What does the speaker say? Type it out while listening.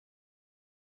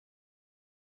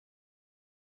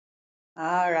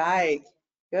All right.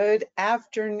 Good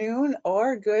afternoon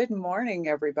or good morning,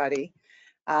 everybody.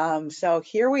 So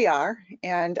here we are,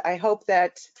 and I hope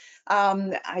that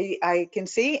I can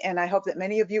see, and I hope that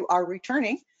many of you are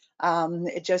returning.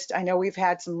 I know we've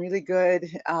had some really good,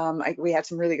 we had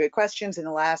some really good questions in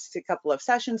the last couple of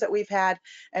sessions that we've had,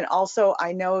 and also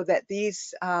I know that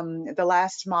the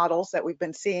last models that we've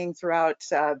been seeing throughout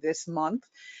this month,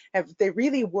 they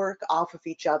really work off of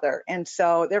each other, and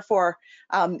so therefore,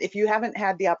 if you haven't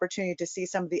had the opportunity to see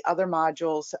some of the other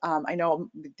modules, I know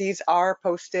these are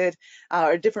posted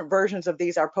or different versions of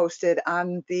these are posted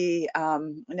on the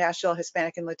National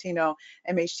Hispanic and Latino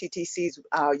MHTTC's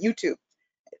YouTube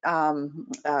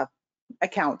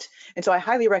account. And so I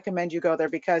highly recommend you go there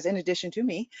because in addition to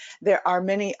me, there are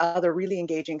many other really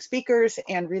engaging speakers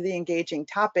and really engaging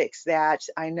topics that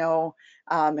I know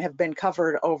have been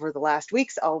covered over the last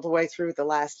weeks all the way through the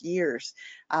last years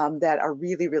that are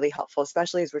really, really helpful,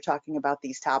 especially as we're talking about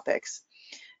these topics.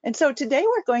 And so today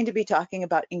we're going to be talking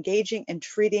about engaging and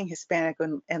treating Hispanic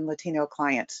and Latino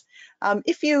clients.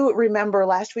 If you remember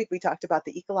last week, we talked about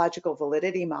the ecological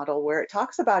validity model where it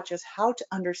talks about just how to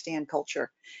understand culture.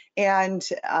 And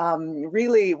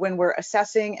really when we're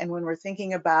assessing and when we're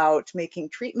thinking about making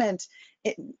treatment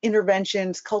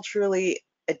interventions culturally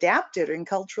adapted and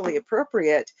culturally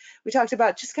appropriate, we talked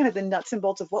about just kind of the nuts and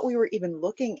bolts of what we were even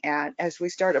looking at as we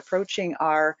start approaching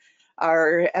our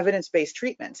evidence-based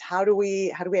treatments. How do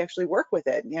we actually work with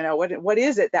it? You know, what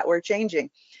is it that we're changing?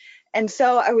 And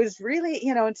so I was really,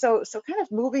 and so kind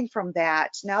of moving from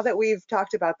that, now that we've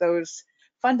talked about those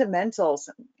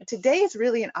fundamentals, today is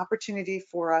really an opportunity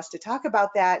for us to talk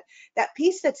about that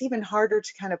piece that's even harder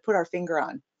to kind of put our finger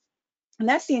on. And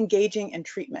that's the engaging and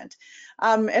treatment.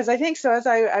 As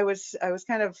I was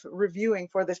kind of reviewing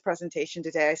for this presentation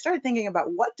today, I started thinking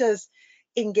about what does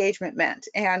engagement meant.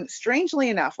 And strangely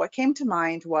enough, what came to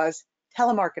mind was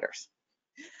telemarketers.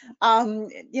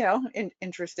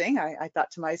 Interesting, I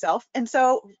thought to myself. And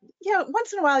so,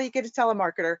 once in a while you get a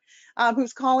telemarketer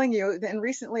who's calling you. And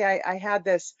recently I had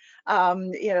this,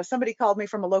 somebody called me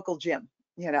from a local gym.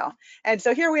 And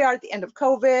so here we are at the end of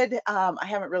COVID. I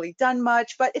haven't really done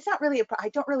much, but it's not really, I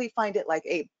don't really find it like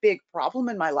a big problem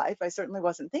in my life. I certainly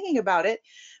wasn't thinking about it.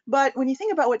 But when you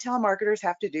think about what telemarketers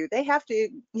have to do, they have to,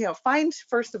 find,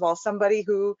 first of all, somebody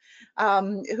who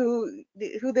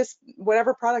this,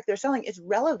 whatever product they're selling is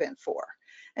relevant for.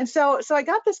 And so I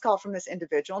got this call from this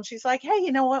individual and she's like, hey,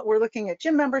 you know what, we're looking at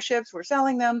gym memberships, we're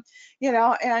selling them,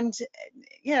 and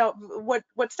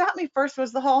what stopped me first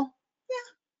was the whole,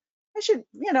 I should,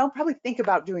 probably think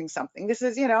about doing something. This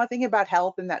is, thinking about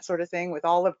health and that sort of thing with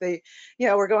all of the,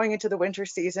 we're going into the winter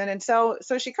season. And so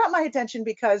she caught my attention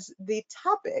because the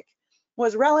topic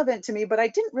was relevant to me, but I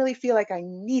didn't really feel like I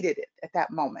needed it at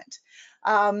that moment.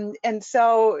 And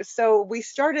so we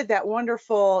started that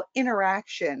wonderful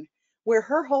interaction where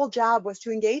her whole job was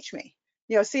to engage me,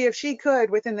 see if she could,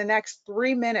 within the next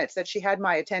 3 minutes that she had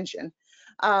my attention,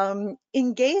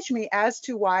 engage me as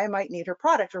to why I might need her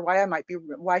product or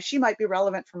why she might be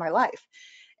relevant for my life.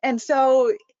 And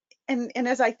so, and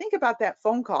as I think about that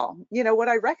phone call, what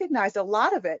I recognized, a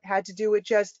lot of it had to do with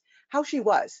just how she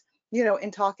was,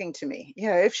 in talking to me.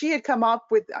 If she had come up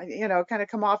with, kind of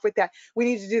come off with that, we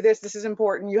need to do this, this is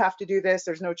important, you have to do this,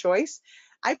 there's no choice,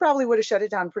 I probably would have shut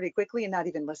it down pretty quickly and not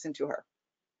even listened to her.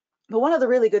 But one of the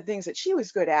really good things that she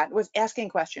was good at was asking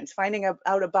questions, finding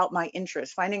out about my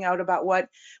interests, finding out about what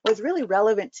was really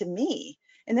relevant to me.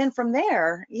 And then from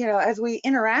there, as we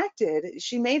interacted,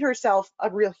 she made herself a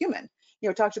real human,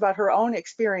 talked about her own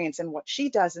experience and what she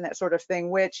does and that sort of thing,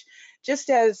 which just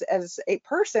as a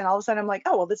person, all of a sudden I'm like,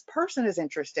 oh, well, this person is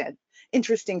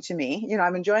interesting to me.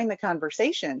 I'm enjoying the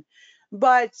conversation.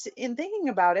 But in thinking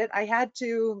about it, I had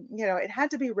to, it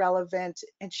had to be relevant,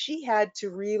 and she had to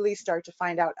really start to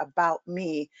find out about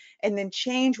me and then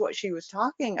change what she was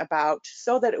talking about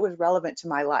so that it was relevant to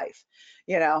my life,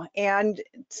 And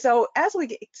so as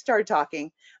we started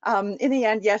talking, in the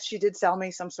end, yes, she did sell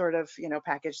me some sort of,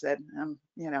 package that,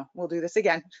 we'll do this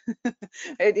again.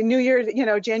 New Year,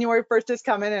 January 1st is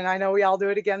coming, and I know we all do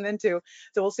it again then too.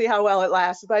 So we'll see how well it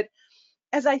lasts. But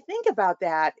as I think about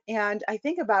that, and I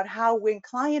think about how when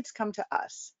clients come to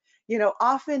us,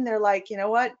 often they're like, you know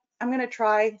what, I'm going to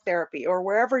try therapy or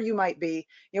wherever you might be,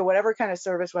 whatever kind of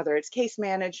service, whether it's case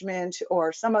management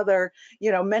or some other,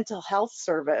 mental health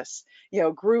service,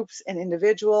 groups and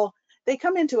individual, they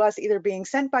come into us either being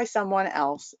sent by someone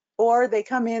else or they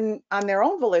come in on their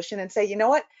own volition and say, you know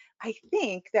what, I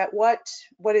think that what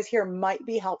is here might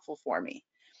be helpful for me.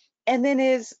 And then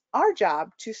is our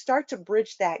job to start to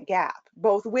bridge that gap,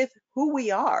 both with who we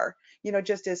are,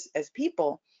 just as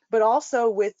people, but also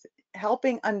with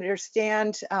helping them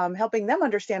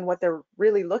understand what they're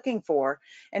really looking for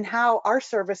and how our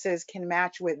services can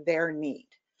match with their need.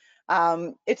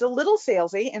 It's a little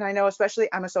salesy, and I know, especially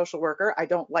I'm a social worker, I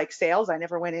don't like sales. I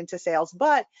never went into sales,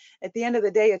 but at the end of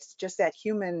the day, it's just that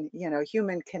human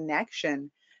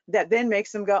connection that then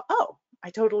makes them go, oh, I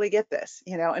totally get this,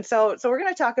 And so we're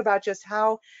going to talk about just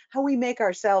how we make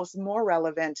ourselves more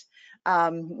relevant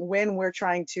when we're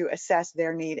trying to assess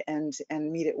their need and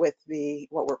meet it with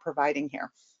what we're providing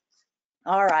here.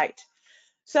 All right.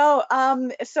 So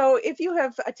if you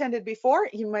have attended before,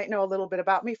 you might know a little bit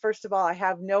about me. First of all, I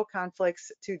have no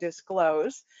conflicts to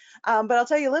disclose, but I'll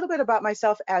tell you a little bit about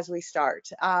myself as we start.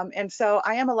 And so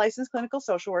I am a licensed clinical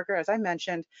social worker, as I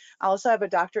mentioned. I also have a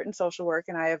doctorate in social work,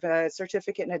 and I have a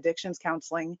certificate in addictions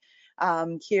counseling.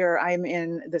 Here I'm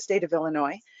in the state of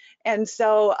Illinois. And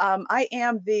so I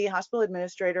am the hospital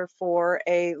administrator for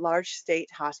a large state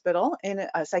hospital, in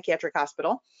a psychiatric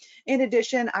hospital. In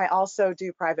addition, I also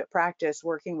do private practice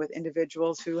working with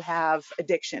individuals who have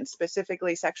addictions,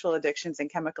 specifically sexual addictions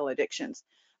and chemical addictions.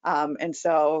 And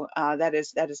so that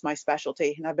is my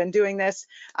specialty. And I've been doing this,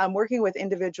 working with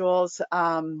individuals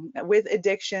with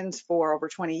addictions for over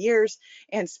 20 years.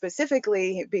 And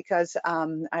specifically because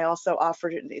I also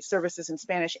offer services in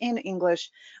Spanish and English.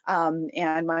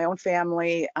 And my own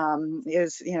family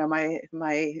is,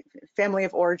 my family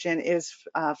of origin is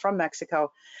from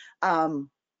Mexico.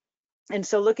 And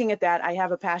so looking at that, I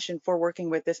have a passion for working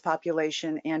with this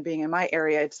population, and being in my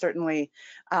area, it's certainly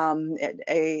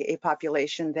a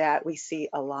population that we see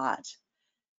a lot.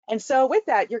 And so with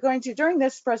that, during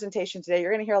this presentation today,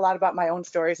 you're going to hear a lot about my own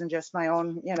stories and just my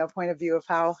own, point of view of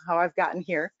how I've gotten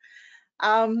here.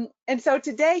 And so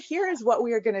today, here is what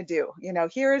we are going to do.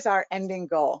 Here is our ending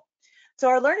goal. So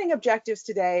our learning objectives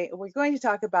today, we're going to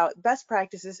talk about best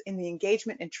practices in the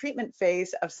engagement and treatment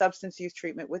phase of substance use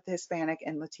treatment with the Hispanic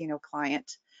and Latino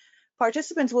client.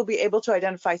 Participants will be able to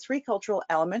identify 3 cultural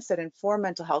elements that inform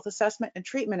mental health assessment and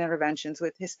treatment interventions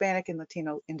with Hispanic and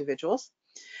Latino individuals.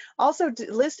 Also,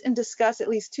 list and discuss at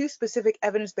least 2 specific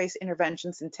evidence-based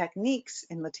interventions and techniques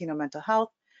in Latino mental health.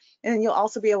 And then you'll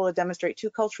also be able to demonstrate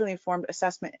 2 culturally informed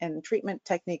assessment and treatment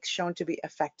techniques shown to be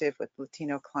effective with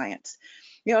Latino clients.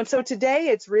 And so today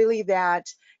it's really that,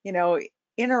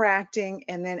 interacting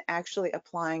and then actually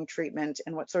applying treatment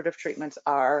and what sort of treatments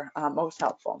are most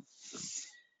helpful.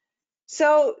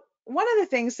 So one of the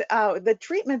things, the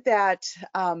treatment that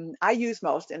I use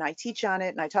most, and I teach on it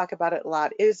and I talk about it a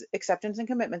lot, is acceptance and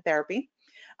commitment therapy.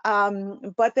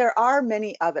 But there are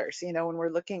many others, when we're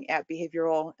looking at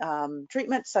behavioral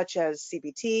treatments such as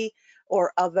CBT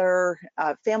or other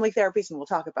family therapies, and we'll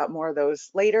talk about more of those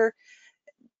later.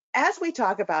 As we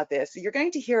talk about this, you're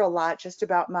going to hear a lot just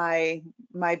about my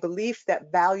belief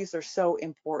that values are so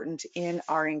important in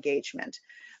our engagement.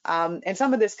 And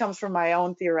some of this comes from my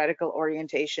own theoretical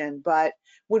orientation, but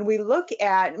when we look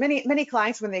at many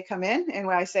clients, when they come in and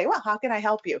when I say, well, how can I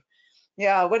help you?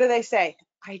 What do they say?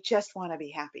 I just want to be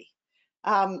happy.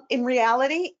 In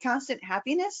reality, constant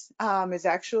happiness is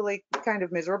actually kind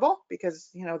of miserable, because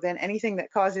then anything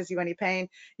that causes you any pain,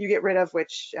 you get rid of,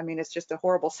 which, I mean, it's just a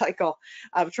horrible cycle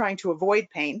of trying to avoid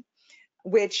pain,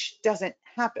 which doesn't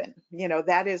happen.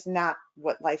 That is not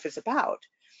what life is about.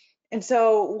 And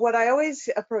so what I always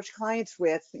approach clients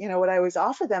with, what I always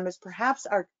offer them is, perhaps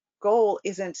our goal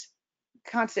isn't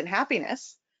constant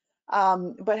happiness,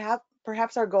 but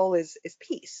perhaps our goal is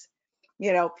peace.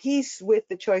 Peace with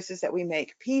the choices that we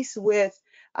make, peace with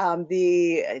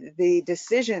the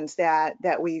decisions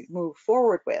that we move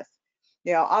forward with.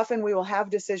 Often we will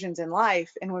have decisions in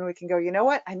life, and when we can go,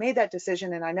 what, I made that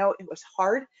decision and I know it was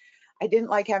hard. I didn't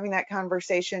like having that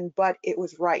conversation, but it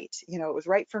was right. It was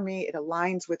right for me. It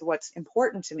aligns with what's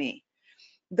important to me.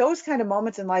 Those kind of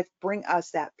moments in life bring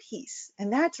us that peace.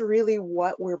 And that's really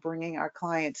what we're bringing our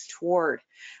clients toward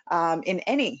in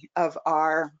any of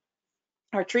our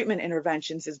treatment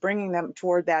interventions, is bringing them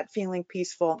toward that feeling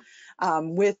peaceful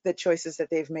with the choices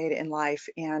that they've made in life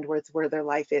and with where their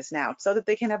life is now, so that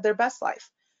they can have their best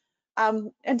life.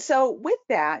 And so with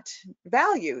that,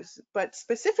 values, but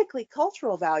specifically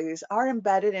cultural values, are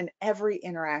embedded in every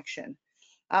interaction.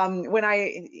 When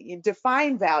I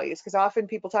define values, because often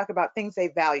people talk about things they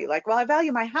value, like, well, I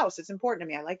value my house, it's important to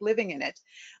me, I like living in it,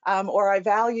 or I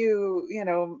value,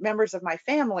 members of my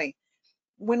family.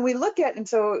 When we look at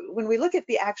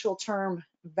the actual term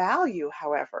value,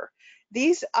 however,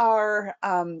 these are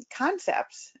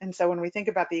concepts. And so when we think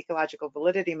about the ecological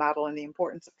validity model and the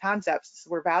importance of concepts,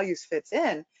 where values fits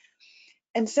in.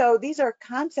 And so these are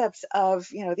concepts of,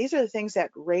 these are the things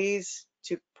that raise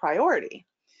to priority.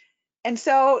 And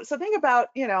so think about,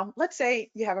 let's say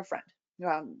you have a friend,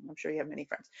 Well, I'm sure you have many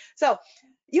friends. So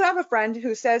you have a friend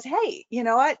who says, hey, you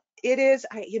know what? It is,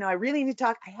 I really need to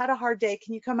talk. I had a hard day.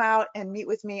 Can you come out and meet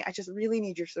with me? I just really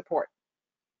need your support.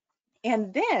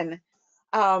 And then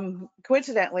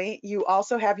coincidentally, you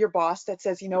also have your boss that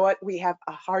says, you know what, we have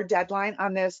a hard deadline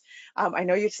on this. I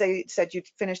know you said you'd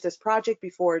finish this project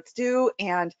before it's due,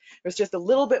 and there's just a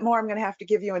little bit more I'm going to have to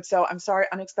give you. And so I'm sorry,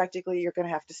 unexpectedly, you're going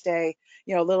to have to stay,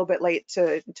 a little bit late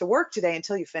to work today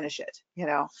until you finish it.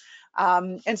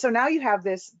 And so now you have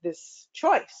this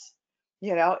choice.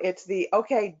 It's the,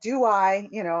 okay, do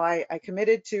I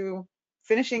committed to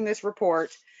finishing this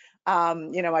report.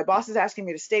 My boss is asking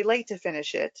me to stay late to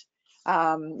finish it.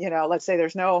 Let's say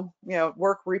there's no,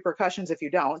 work repercussions if you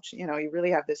don't, you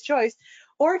really have this choice.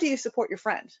 Or do you support your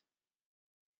friend?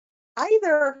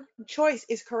 Either choice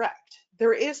is correct.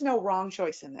 There is no wrong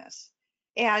choice in this.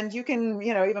 And you can,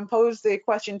 even pose the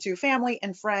question to family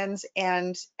and friends,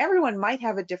 and everyone might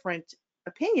have a different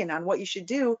opinion on what you should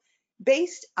do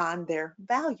based on their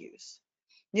values.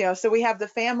 So we have the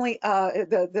family,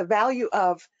 the value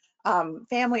of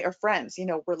family or friends,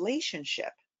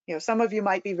 relationship. Some of you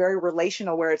might be very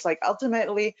relational, where it's like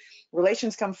ultimately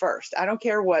relations come first. I don't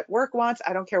care what work wants.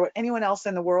 I don't care what anyone else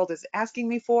in the world is asking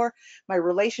me for. My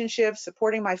relationships,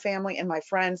 supporting my family and my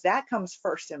friends, that comes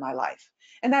first in my life.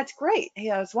 And that's great.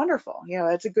 It's wonderful.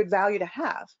 It's a good value to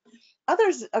have.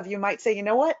 Others of you might say, you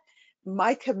know what?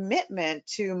 My commitment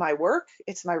to my work,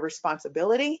 it's my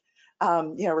responsibility.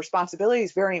 Responsibility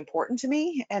is very important to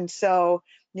me. And so,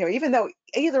 even though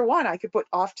either one I could put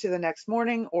off to the next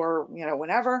morning or,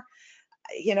 whenever,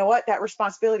 you know what, that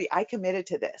responsibility, I committed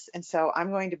to this. And so I'm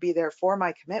going to be there for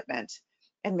my commitment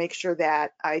and make sure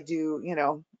that I do,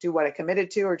 do what I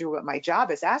committed to, or do what my job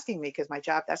is asking me, because my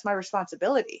job, that's my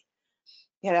responsibility,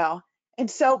 And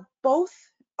so both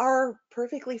are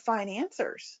perfectly fine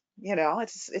answers.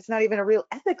 It's not even a real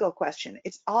ethical question.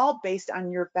 It's all based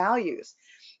on your values.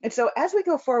 And so as we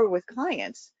go forward with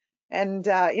clients, and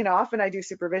often I do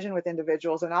supervision with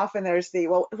individuals, and often there's the,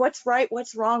 well, what's right,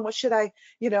 what's wrong, what should I,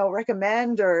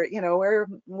 recommend, or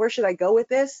where should I go with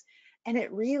this? And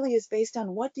it really is based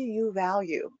on, what do you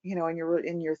value,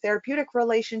 in your therapeutic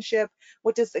relationship?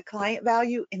 What does the client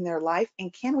value in their life?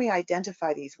 And can we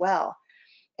identify these well?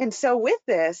 And so with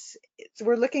this,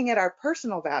 we're looking at our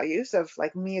personal values of,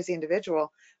 like, me as the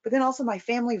individual, but then also my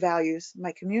family values,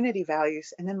 my community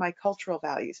values, and then my cultural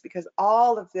values, because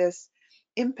all of this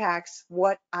impacts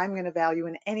what I'm going to value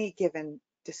in any given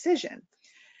decision,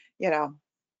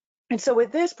 And so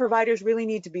with this, providers really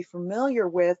need to be familiar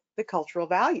with the cultural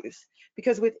values,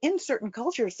 because within certain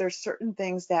cultures, there's certain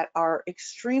things that are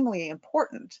extremely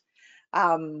important.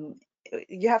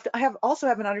 You have to also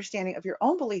have an understanding of your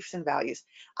own beliefs and values.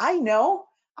 I know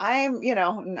I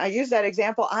use that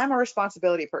example, I'm a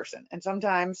responsibility person. And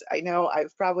sometimes I know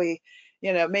I've probably,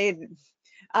 made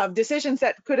decisions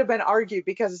that could have been argued,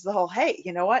 because it's the whole, hey,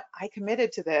 you know what, I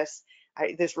committed to this,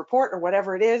 this report or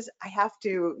whatever it is, I have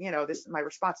to, my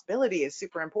responsibility is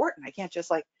super important. I can't just,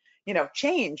 like,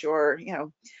 change, or,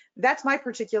 that's my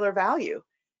particular value.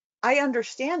 I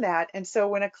understand that. And so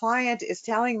when a client is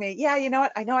telling me, yeah, you know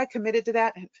what, I know I committed to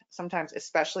that, and sometimes,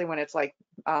 especially when it's like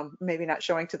maybe not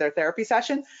showing to their therapy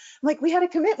session, I'm like, we had a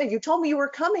commitment. You told me you were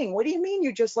coming. What do you mean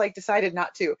you just, like, decided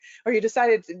not to? Or you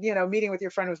decided, meeting with your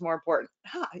friend was more important?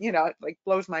 It, like,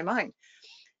 blows my mind.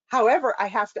 However, I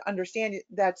have to understand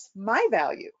that's my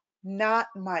value, not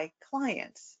my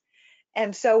client's.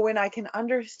 And so when I can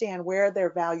understand where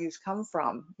their values come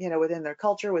from, within their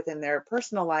culture, within their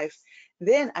personal life,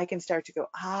 then I can start to go,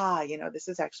 this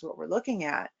is actually what we're looking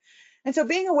at. And so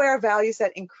being aware of values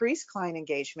that increase client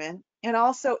engagement, and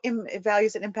also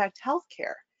values that impact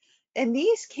healthcare. And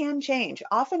these can change.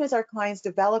 Often as our clients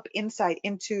develop insight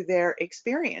into their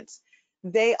experience,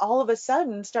 they all of a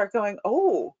sudden start going,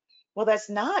 oh, well, that's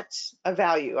not a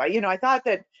value. I thought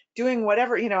that doing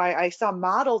whatever, I saw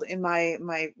modeled in my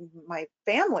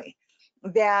family,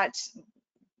 that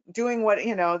doing what,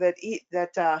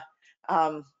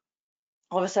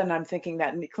 all of a sudden I'm thinking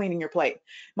that cleaning your plate.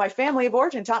 My family of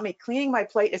origin taught me cleaning my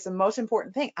plate is the most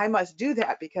important thing. I must do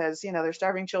that because, there's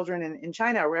starving children in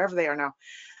China or wherever they are now.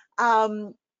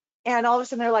 And all of a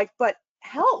sudden they're like, but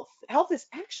health is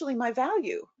actually my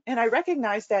value. And I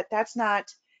recognize that that's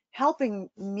not helping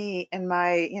me and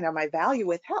my, my value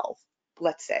with health,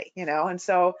 let's say, and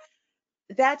so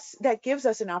that gives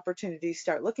us an opportunity to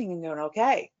start looking and going,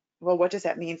 okay, well, what does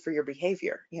that mean for your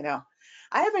behavior?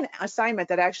 I have an assignment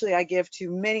that actually I give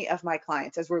to many of my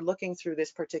clients as we're looking through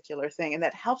this particular thing, and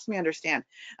that helps me understand.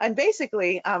 And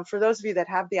basically, for those of you that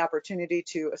have the opportunity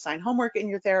to assign homework in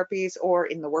your therapies or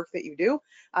in the work that you do,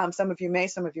 some of you may,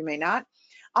 some of you may not.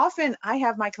 Often I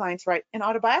have my clients write an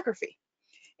autobiography.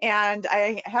 And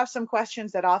I have some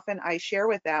questions that often I share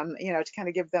with them, to kind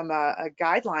of give them a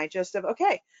guideline just of,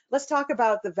 okay, let's talk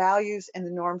about the values and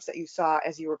the norms that you saw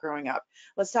as you were growing up.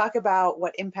 Let's talk about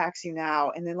what impacts you now.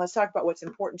 And then let's talk about what's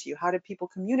important to you. How did people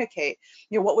communicate?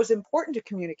 What was important to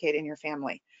communicate in your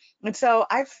family? And so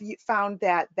I've found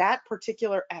that that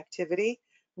particular activity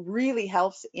really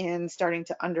helps in starting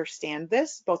to understand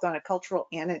this, both on a cultural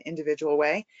and an individual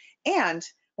way. And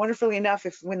wonderfully enough,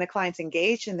 if when the client's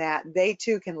engaged in that, they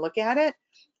too can look at it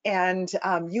and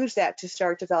use that to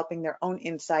start developing their own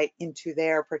insight into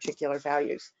their particular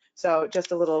values. So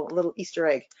just a little Easter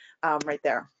egg right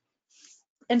there.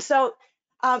 And so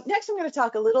next, I'm going to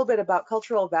talk a little bit about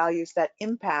cultural values that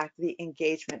impact the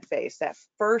engagement phase, that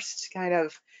first kind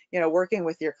of, working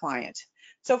with your client.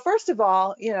 So first of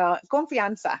all,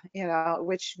 confianza,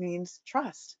 which means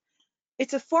trust.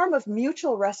 It's a form of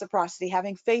mutual reciprocity,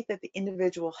 having faith that the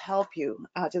individual will help you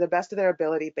to the best of their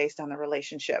ability based on the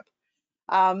relationship.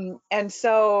 And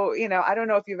so, I don't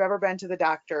know if you've ever been to the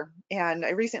doctor, and I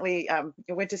recently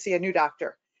went to see a new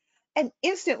doctor. And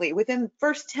instantly, within the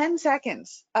first 10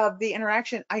 seconds of the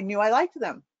interaction, I knew I liked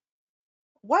them.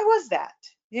 Why was that?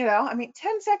 10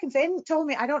 seconds, they hadn't told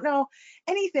me, I don't know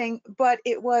anything, but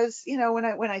it was, when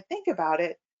I think about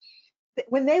it,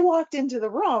 when they walked into the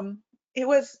room, it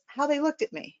was how they looked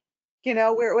at me,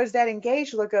 where it was that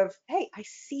engaged look of, hey, I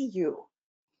see you.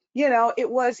 It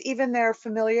was even their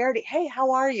familiarity. Hey,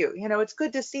 how are you? It's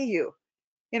good to see you.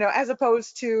 As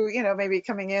opposed to, maybe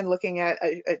coming in looking at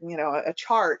a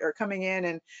chart, or coming in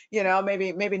and,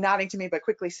 maybe nodding to me, but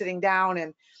quickly sitting down.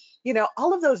 And,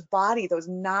 all of those those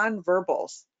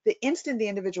nonverbals, the instant the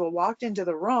individual walked into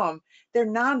the room, their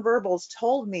nonverbals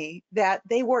told me that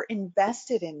they were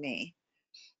invested in me,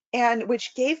 and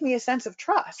which gave me a sense of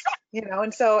trust,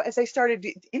 and so as they started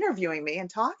interviewing me and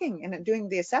talking and doing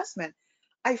the assessment,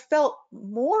 I felt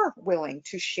more willing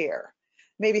to share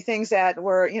maybe things that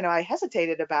were, I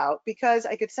hesitated about, because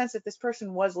I could sense that this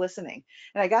person was listening,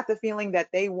 and I got the feeling that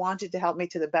they wanted to help me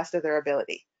to the best of their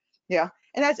ability.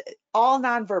 And that's all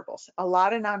nonverbals, a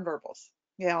lot of nonverbals.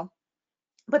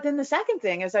 But then the second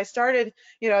thing, as I started,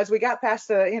 as we got past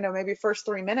the, maybe first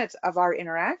 3 minutes of our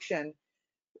interaction,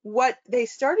 what they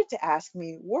started to ask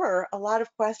me were a lot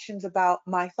of questions about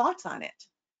my thoughts on it.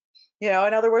 In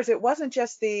other words, it wasn't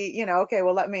just the, okay,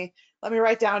 well, let me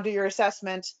write down, do your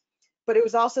assessment, but it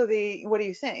was also the, what do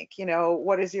you think?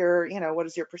 What is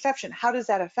your perception? How does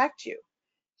that affect you?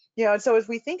 And so as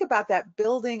we think about that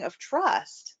building of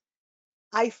trust,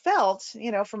 I felt,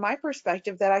 from my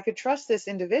perspective, that I could trust this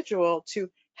individual to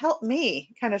help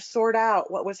me kind of sort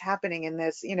out what was happening in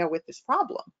this, with this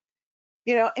problem.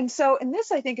 And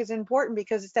this, I think, is important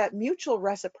because it's that mutual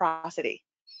reciprocity.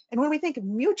 And when we think of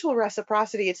mutual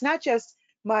reciprocity, it's not just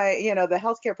the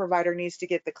healthcare provider needs to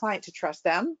get the client to trust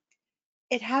them.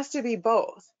 It has to be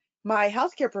both. My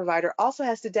healthcare provider also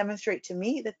has to demonstrate to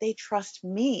me that they trust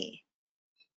me.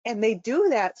 And they do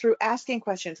that through asking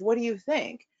questions. What do you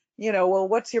think? Well,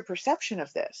 what's your perception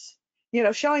of this?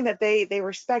 Showing that they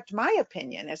respect my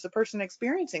opinion as the person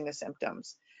experiencing the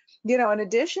symptoms. And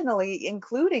additionally,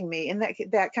 including me in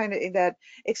that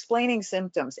explaining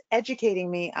symptoms, educating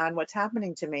me on what's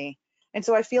happening to me. And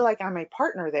so I feel like I'm a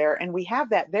partner there, and we have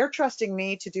that. They're trusting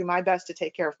me to do my best to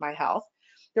take care of my health.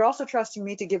 They're also trusting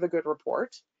me to give a good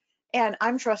report. And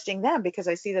I'm trusting them because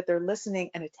I see that they're listening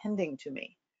and attending to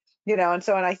me. And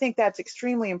I think that's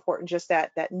extremely important, just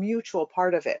that mutual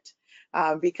part of it,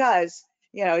 because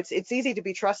it's easy to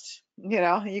be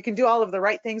you can do all of the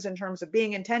right things in terms of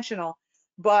being intentional,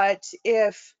 but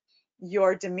if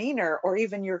your demeanor or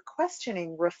even your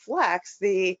questioning reflects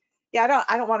I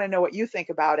don't want to know what you think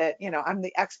about it, I'm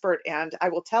the expert and I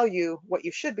will tell you what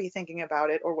you should be thinking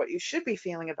about it or what you should be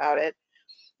feeling about it,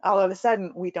 all of a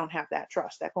sudden we don't have that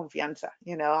trust, that confianza.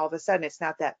 All of a sudden it's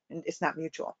not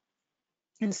mutual.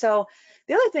 And so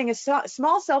the other thing is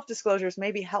small self-disclosures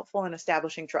may be helpful in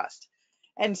establishing trust.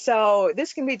 And so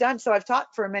this can be done. So I've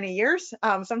taught for many years.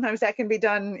 Sometimes that can be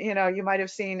done, you might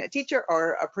have seen a teacher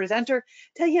or a presenter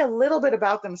tell you a little bit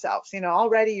about themselves.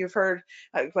 Already you've heard,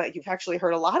 you've actually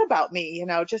heard a lot about me,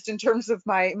 just in terms of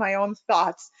my own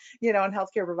thoughts, and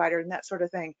healthcare provider and that sort of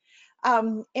thing.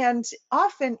 And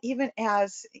often, even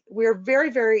as we're very,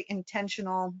 very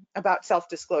intentional about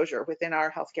self-disclosure within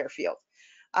our healthcare field,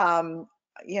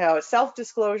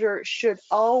 self-disclosure should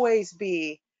always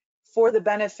be for the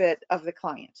benefit of the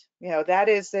client. That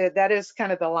is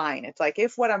kind of the line. It's like,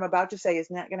 if what I'm about to say is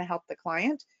not going to help the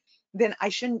client, then I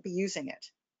shouldn't be using it.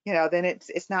 Then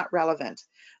it's not relevant.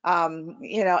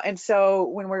 And so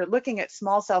when we're looking at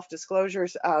small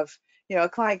self-disclosures of, a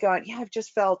client going, yeah, I've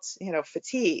just felt,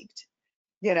 fatigued,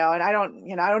 and I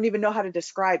don't even know how to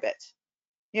describe it.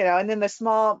 And then the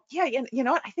small, yeah, you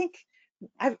know what, I think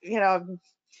I've,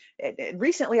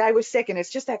 recently I was sick, and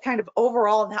it's just that kind of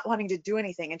overall not wanting to do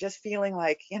anything and just feeling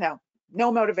like,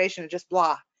 no motivation and just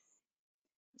blah.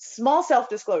 Small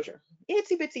self-disclosure,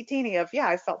 itsy bitsy teeny of, yeah,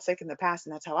 I felt sick in the past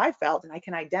and that's how I felt, and I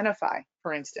can identify,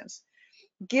 for instance,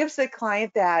 gives the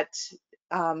client that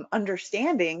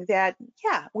understanding that,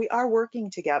 yeah, we are working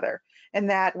together, and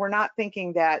that we're not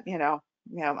thinking that,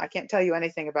 I can't tell you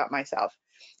anything about myself.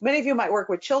 Many of you might work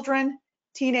with children,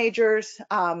 teenagers,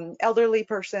 elderly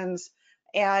persons,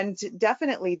 and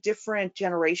definitely different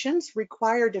generations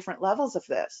require different levels of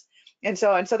this. And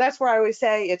so that's where I always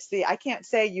say, I can't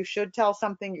say you should tell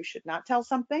something, you should not tell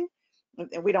something.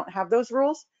 We don't have those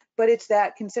rules, but it's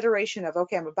that consideration of,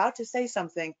 okay, I'm about to say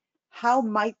something, how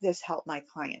might this help my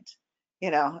client?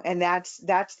 And that's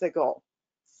the goal.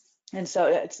 And so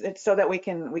it's so that we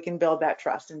can build that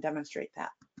trust and demonstrate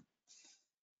that.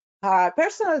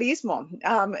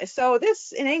 Personalismo. So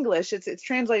this in English, it's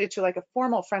translated to like a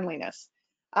formal friendliness.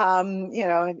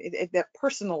 That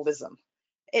personalism.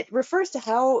 It refers to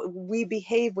how we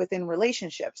behave within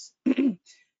relationships.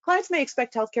 Clients may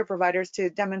expect healthcare providers to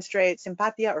demonstrate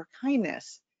simpatia or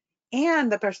kindness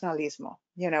and the personalismo,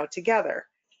 together.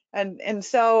 And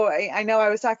so I know I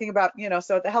was talking about,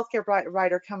 so the healthcare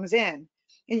provider comes in,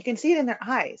 and you can see it in their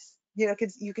eyes,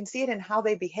 you can see it in how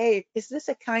they behave. Is this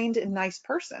a kind and nice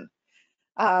person?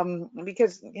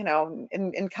 Because,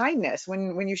 in kindness,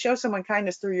 when you show someone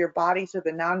kindness through your body, through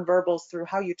the nonverbals, through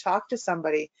how you talk to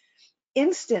somebody,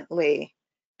 instantly,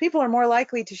 people are more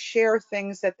likely to share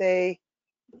things that they,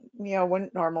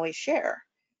 wouldn't normally share.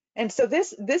 And so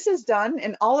this is done,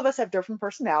 and all of us have different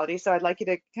personalities. So I'd like you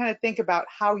to kind of think about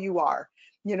how you are,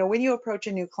 when you approach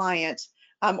a new client,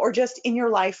 or just in your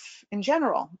life in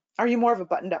general. Are you more of a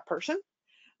buttoned up person?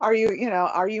 Are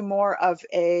you more of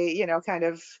a, kind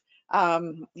of, how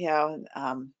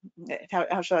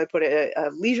shall I put it, a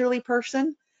leisurely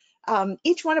person?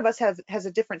 Each one of us has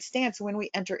a different stance when we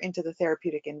enter into the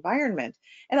therapeutic environment.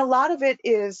 And a lot of it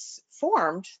is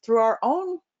formed through our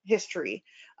own history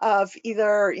of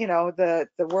either, the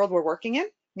world we're working in.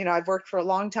 I've worked for a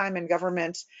long time in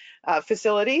government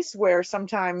facilities where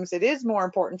sometimes it is more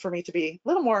important for me to be a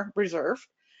little more reserved.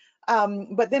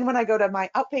 But then when I go to my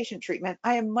outpatient treatment,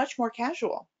 I am much more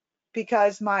casual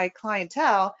because my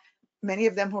clientele, many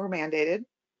of them who are mandated,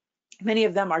 many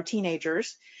of them are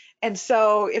teenagers. And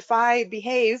so if I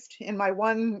behaved in my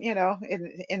one,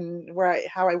 in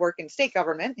how I work in state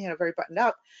government, very buttoned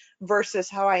up, versus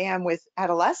how I am with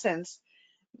adolescents,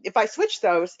 if I switch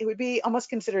those, it would be almost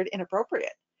considered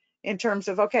inappropriate in terms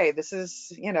of, okay, this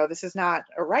is not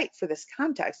a right for this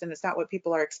context, and it's not what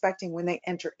people are expecting when they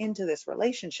enter into this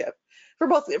relationship, for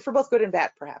both good and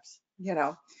bad, perhaps.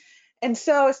 And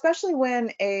so, especially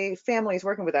when a family is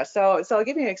working with us. So I'll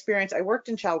give you an experience. I worked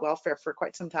in child welfare for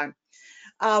quite some time.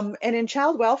 And in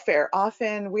child welfare,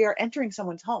 often we are entering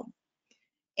someone's home.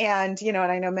 And, and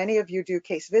I know many of you do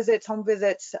case visits, home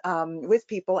visits, with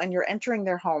people, and you're entering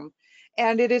their home.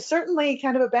 And it is certainly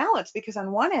kind of a balance, because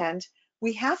on one end,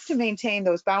 we have to maintain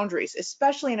those boundaries,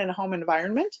 especially in a home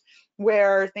environment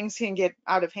where things can get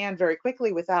out of hand very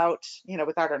quickly without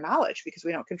our knowledge, because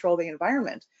we don't control the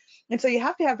environment. And so you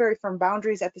have to have very firm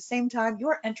boundaries. At the same time, you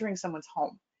are entering someone's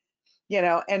home,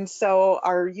 and so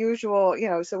our usual,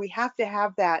 so we have to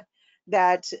have that,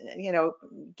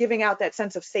 giving out that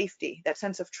sense of safety, that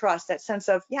sense of trust, that sense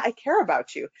of, yeah, I care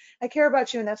about you.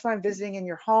 And that's why I'm visiting in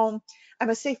your home. I'm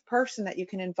a safe person that you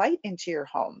can invite into your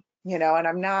home, and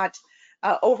I'm not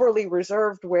overly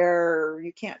reserved where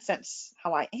you can't sense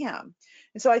how I am.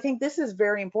 And so I think this is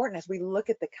very important as we look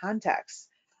at the context.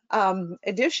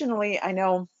 Additionally, I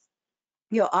know,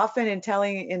 often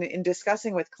in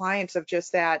discussing with clients of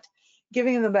just that,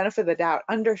 giving them the benefit of the doubt,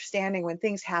 understanding when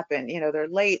things happen, they're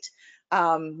late,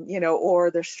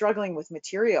 or they're struggling with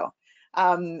material.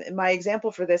 My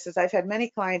example for this is I've had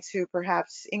many clients who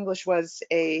perhaps English was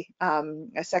a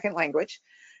second language,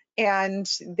 and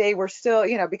they were still,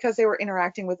 because they were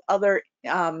interacting with other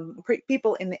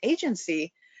people in the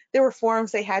agency, there were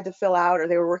forms they had to fill out, or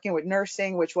they were working with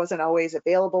nursing, which wasn't always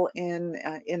available in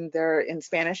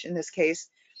Spanish in this case.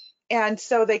 And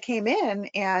so they came in,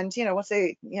 and once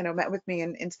they met with me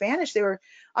in Spanish, they were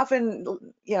often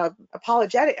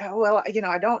apologetic. Oh, well,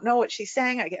 I don't know what she's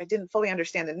saying. I didn't fully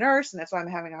understand the nurse, and that's why I'm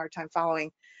having a hard time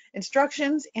following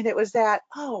instructions. And it was that,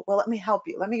 oh, well, let me help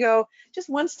you. Let me go just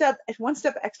one step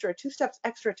extra, 2 steps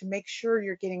extra to make sure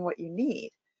you're getting what you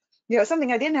need.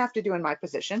 Something I didn't have to do in my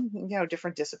position,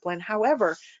 different discipline.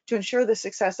 However, to ensure the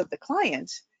success of the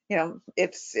client,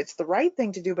 it's the right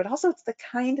thing to do, but also it's the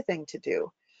kind thing to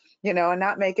do. and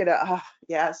not make it a, oh,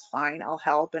 yes, fine, I'll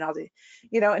help and I'll do,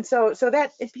 and so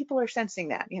that if people are sensing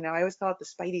that, I always call it the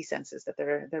spidey senses that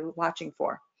they're watching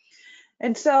for.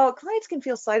 And so clients can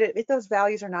feel slighted if those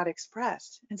values are not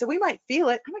expressed. And so we might feel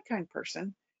it. I'm a kind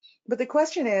person. But the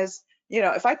question is,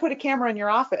 if I put a camera in your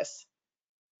office,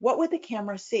 what would the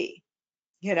camera see?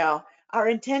 You know, our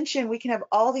intention, we can have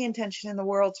all the intention in the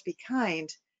world to be kind,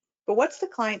 but what's the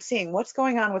client seeing? What's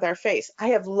going on with our face? I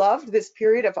have loved this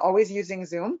period of always using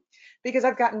Zoom because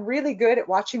I've gotten really good at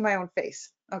watching my own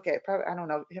face. Okay, probably, I don't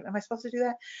know, am I supposed to do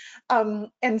that?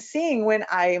 And seeing when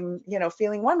I'm,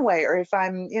 feeling one way, or if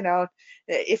I'm,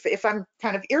 if I'm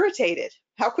kind of irritated,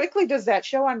 how quickly does that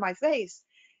show on my face?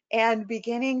 And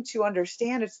beginning to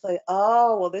understand, it's like,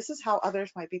 oh, well, this is how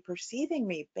others might be perceiving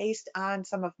me based on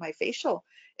some of my facial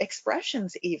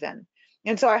expressions even.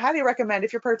 And so I highly recommend,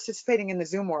 if you're participating in the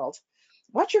Zoom world,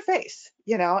 watch your face,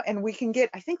 and we can get,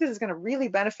 I think this is going to really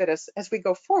benefit us as we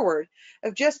go forward,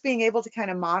 of just being able to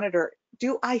kind of monitor,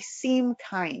 do I seem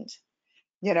kind?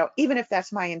 Even if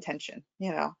that's my intention,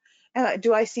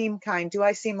 do I seem kind? Do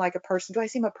I seem like a person? Do I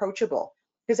seem approachable?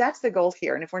 Because that's the goal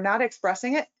here. And if we're not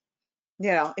expressing it,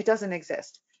 it doesn't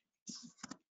exist.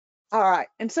 All right.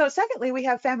 And so secondly, we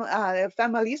have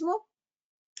familismo,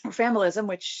 or familism,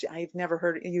 which I've never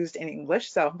heard used in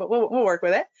English, but we'll work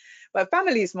with it. But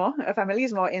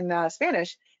familismo in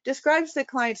Spanish describes the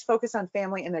client's focus on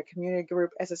family and their community group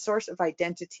as a source of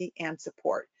identity and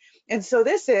support. And so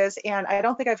this is, and I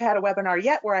don't think I've had a webinar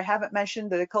yet where I haven't mentioned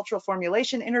the cultural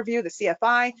formulation interview, the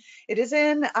CFI. It is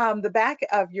in the back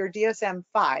of your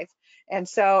DSM-5. And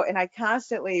I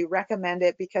constantly recommend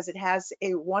it because it has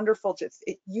a wonderful,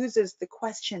 it uses the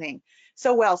questioning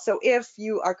so well. So if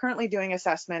you are currently doing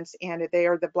assessments and they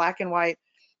are the black and white,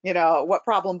 what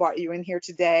problem brought you in here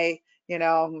today?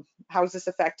 How is this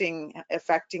affecting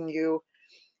you?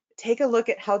 Take a look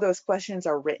at how those questions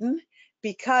are written,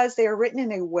 because they are written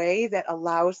in a way that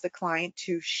allows the client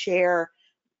to share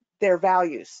their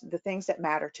values, the things that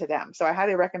matter to them. So I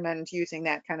highly recommend using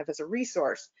that kind of as a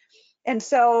resource. And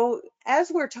so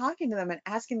as we're talking to them and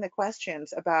asking the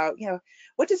questions about,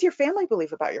 what does your family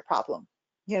believe about your problem?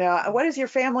 What has your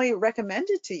family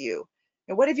recommended to you?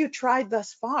 And what have you tried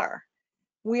thus far?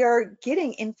 We are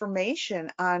getting information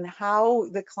on how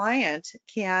the client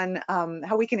can,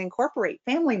 how we can incorporate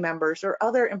family members or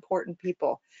other important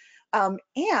people.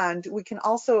 And we can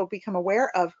also become aware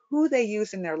of who they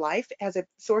use in their life as a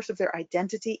source of their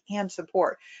identity and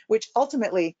support, which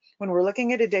ultimately, when we're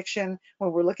looking at addiction,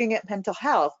 when we're looking at mental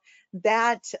health,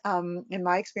 that, in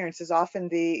my experience, is often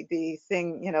the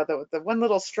thing, the one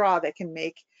little straw that can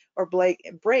make or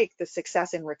break the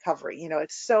success in recovery.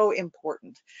 It's so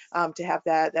important to have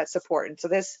that support. And so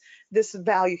this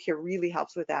value here really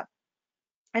helps with that.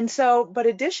 And so, but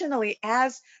additionally,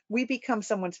 as we become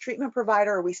someone's treatment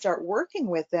provider, or we start working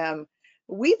with them,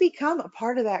 we become a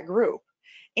part of that group.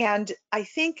 And I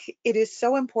think it is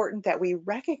so important that we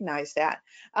recognize that.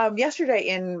 Yesterday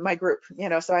in my group,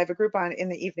 so I have a group on in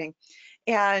the evening,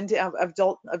 and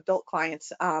adult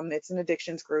clients. It's an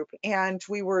addictions group, and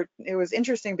it was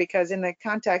interesting because in the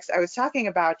context I was talking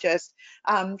about just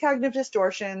cognitive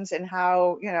distortions and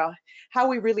how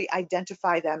we really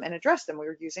identify them and address them. We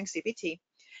were using CBT.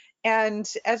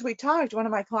 And as we talked, one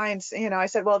of my clients, I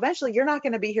said, well, eventually you're not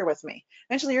going to be here with me.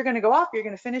 Eventually you're going to go off, you're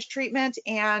going to finish treatment,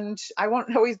 and I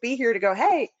won't always be here to go,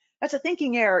 hey, that's a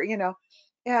thinking error,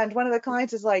 And one of the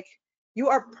clients is like, you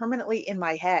are permanently in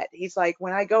my head. He's like,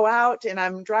 when I go out and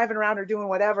I'm driving around or doing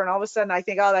whatever, and all of a sudden I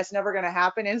think, oh, that's never going to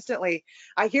happen. Instantly,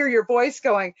 I hear your voice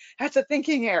going, that's a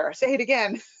thinking error. Say it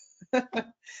again.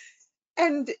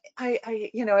 And I,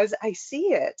 as I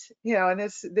see it, and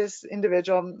this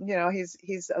individual,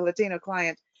 he's a Latino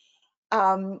client,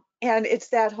 and it's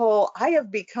that whole, I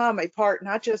have become a part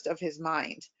not just of his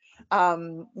mind,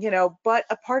 but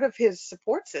a part of his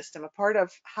support system, a part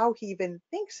of how he even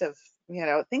thinks of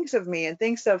me and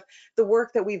thinks of the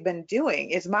work that we've been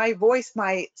doing. Is my voice,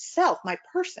 myself, my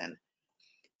person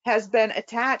has been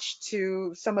attached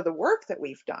to some of the work that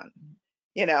we've done.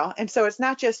 And so it's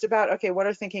not just about, okay, what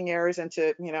are thinking errors, and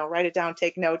to write it down,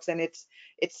 take notes, and it's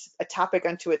a topic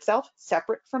unto itself,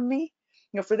 separate from me.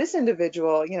 For this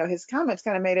individual, his comments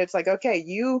kind of made it's like, okay,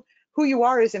 who you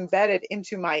are is embedded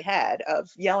into my head of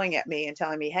yelling at me and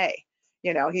telling me, hey,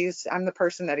 I'm the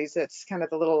person it's kind of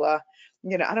the little I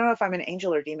don't know if I'm an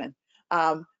angel or demon,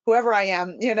 whoever I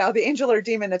am, the angel or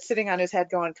demon that's sitting on his head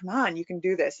going, come on, you can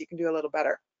do this, you can do a little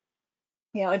better.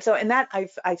 And that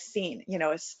I've seen,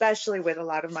 especially with a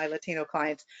lot of my Latino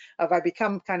clients, I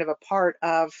become kind of a part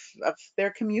of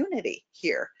their community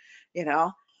here,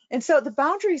 And so the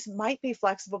boundaries might be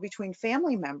flexible between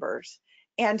family members,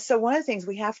 And so one of the things,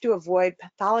 we have to avoid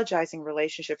pathologizing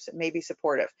relationships that may be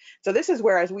supportive. So this is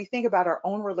where, as we think about our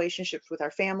own relationships with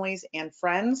our families and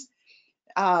friends,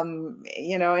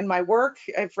 in my work,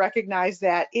 I've recognized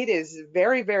that it is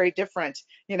very, very different.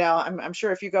 I'm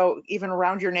sure if you go even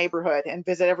around your neighborhood and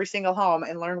visit every single home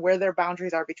and learn where their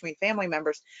boundaries are between family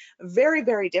members, very,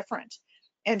 very different.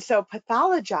 And so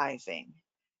pathologizing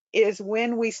is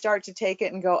when we start to take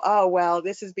it and go, oh, well,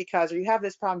 this is because, or you have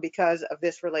this problem because of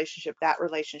this relationship, that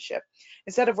relationship,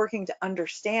 instead of working to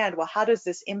understand, well, how does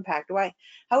this impact?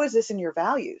 How is this in your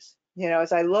values?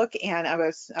 As I look, and I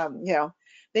was,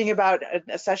 thinking about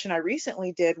a session I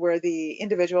recently did where the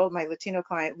individual, my Latino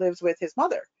client, lives with his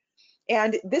mother.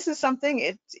 And this is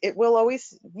something, it will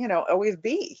always, always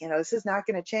be, this is not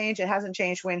going to change. It hasn't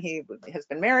changed when he has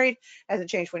been married, hasn't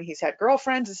changed when he's had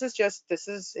girlfriends. This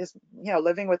is his,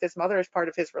 living with his mother as part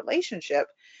of his relationship,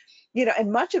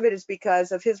 and much of it is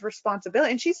because of his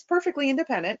responsibility. And she's perfectly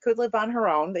independent, could live on her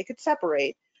own, they could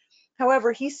separate.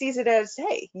 However, he sees it as,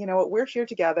 hey, we're here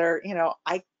together,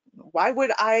 why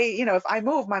would I, if I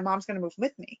move, my mom's going to move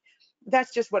with me.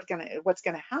 That's just what's going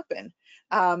to happen.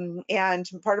 And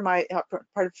part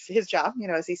of his job,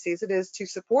 as he sees it, is to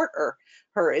support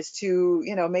her is to,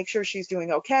 make sure she's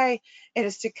doing okay, and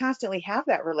is to constantly have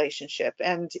that relationship.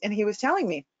 And he was telling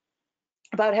me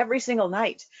about every single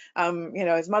night,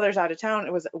 his mother's out of town,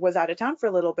 was out of town for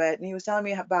a little bit, and he was telling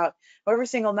me about every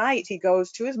single night he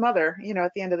goes to his mother,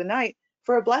 at the end of the night,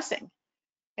 for a blessing.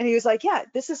 And he was like, yeah,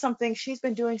 this is something she's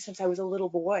been doing since I was a little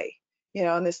boy,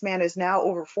 and this man is now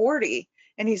over 40.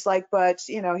 And he's like, but,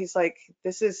 he's like,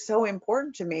 this is so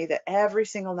important to me that every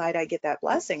single night I get that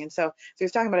blessing. And so he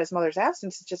was talking about his mother's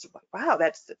absence. It's just like, wow,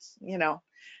 that's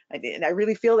I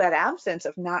really feel that absence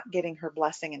of not getting her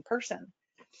blessing in person.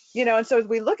 And so as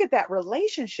we look at that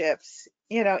relationships,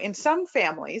 in some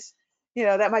families,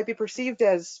 that might be perceived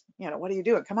as, what are you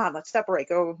doing? Come on, let's separate,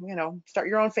 go, start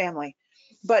your own family.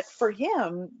 But for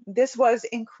him, this was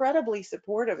incredibly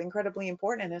supportive, incredibly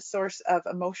important, and a source of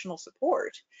emotional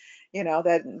support,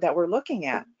 that we're looking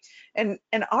at. And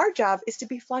our job is to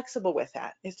be flexible with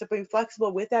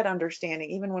that, understanding,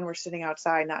 even when we're sitting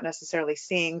outside, not necessarily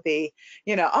seeing the,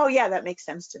 oh yeah, that makes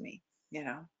sense to me,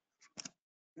 All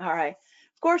right.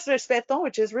 Of course, respeto,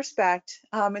 which is respect,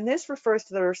 and this refers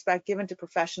to the respect given to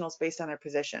professionals based on their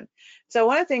position. So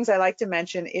one of the things I like to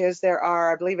mention is there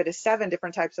are, I believe it is 7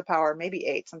 different types of power, maybe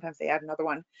 8. Sometimes they add another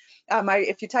one.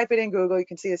 If you type it in Google, you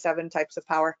can see the 7 types of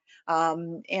power,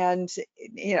 and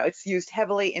it's used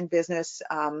heavily in business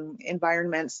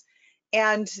environments.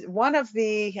 And one of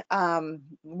the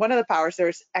powers,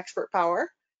 there's expert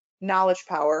power, knowledge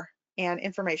power, and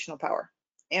informational power.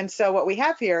 And so what we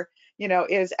have here,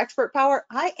 is expert power.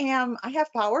 I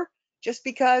have power just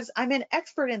because I'm an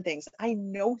expert in things. I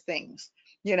know things.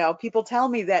 People tell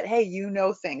me that, hey, you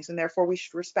know things, and therefore we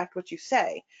should respect what you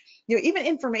say. Even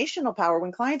informational power,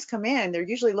 when clients come in, they're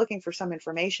usually looking for some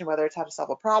information, whether it's how to solve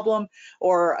a problem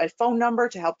or a phone number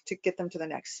to help to get them to the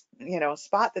next,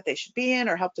 spot that they should be in,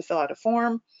 or help to fill out a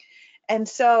form. And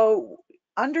so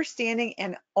understanding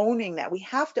and owning that, we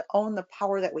have to own the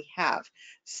power that we have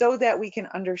so that we can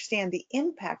understand the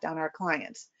impact on our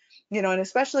clients, and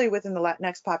especially within the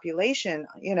Latinx population,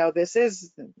 this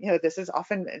is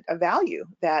often a value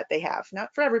that they have.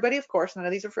 Not for everybody, of course, none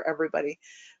of these are for everybody,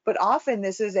 but often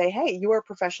this is a, hey, you are a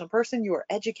professional person, you are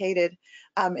educated,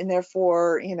 and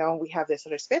therefore, we have this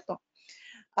respeto.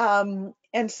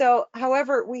 And so,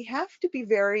 however, we have to be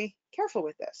very careful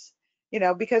with this,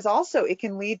 because also it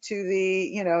can lead to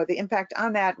the impact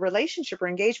on that relationship or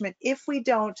engagement if we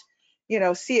don't,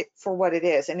 see it for what it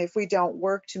is. And if we don't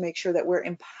work to make sure that we're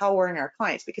empowering our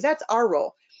clients, because that's our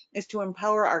role, is to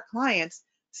empower our clients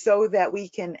so that we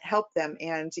can help them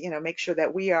and, make sure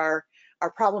that we are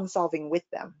problem solving with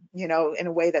them, in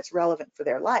a way that's relevant for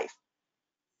their life.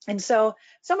 And so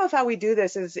some of how we do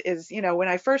this is when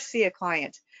I first see a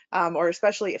client, or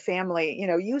especially a family,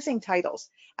 using titles,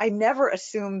 I never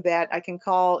assume that I can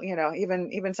call,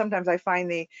 even sometimes I find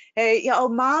the, hey, oh,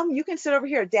 mom, you can sit over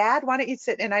here. Dad, why don't you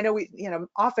sit? And I know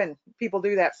often people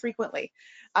do that frequently,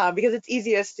 because it's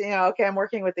easiest, okay, I'm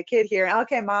working with the kid here.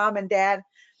 Okay, mom and dad.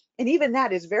 And even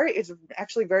that is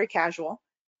actually very casual.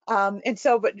 And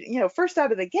so, but first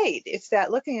out of the gate, it's that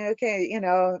looking, okay,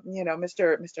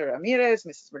 Mr. Ramirez,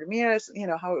 Mrs. Ramirez,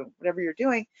 whatever you're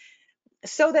doing,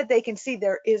 so that they can see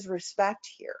there is respect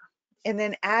here. And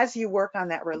then as you work on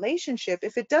that relationship,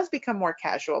 if it does become more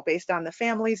casual based on the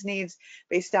family's needs,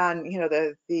 based on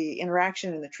the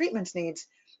interaction and the treatment's needs,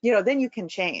 then you can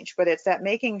change. But it's that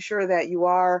making sure that you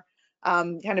are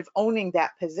kind of owning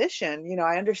that position.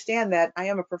 I understand that I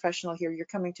am a professional here. You're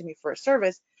coming to me for a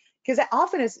service, because that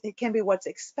often it can be what's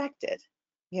expected.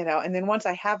 and then once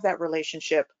I have that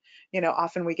relationship,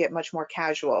 often we get much more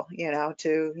casual,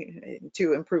 to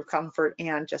improve comfort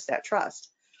and just that trust.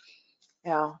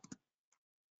 Yeah.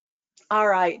 All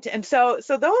right. And so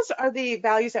those are the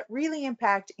values that really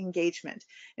impact engagement.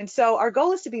 And so our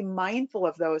goal is to be mindful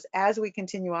of those as we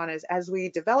continue on, as we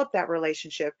develop that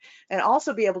relationship, and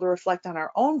also be able to reflect on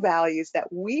our own values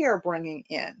that we are bringing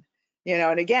in.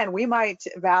 And again, we might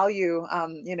value,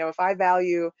 if I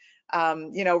value,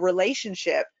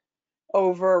 relationship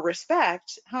over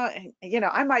respect, I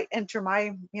might enter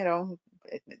my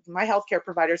healthcare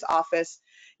provider's office,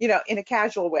 in a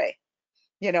casual way,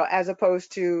 as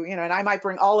opposed to, and I might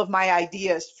bring all of my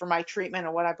ideas for my treatment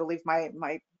and what I believe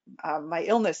my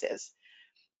illness is.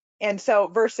 And so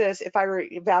versus if I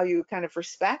value kind of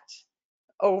respect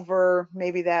over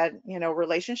maybe that,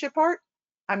 relationship part,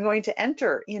 I'm going to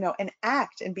enter, and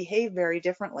act and behave very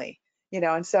differently,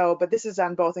 and so, but this is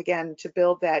on both, again, to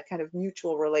build that kind of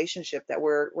mutual relationship that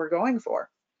we're going for.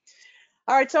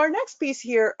 All right, so our next piece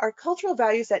here are cultural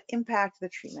values that impact the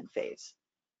treatment phase.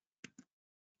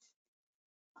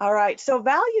 All right, so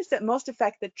values that most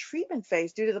affect the treatment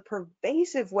phase due to the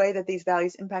pervasive way that these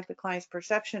values impact the client's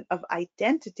perception of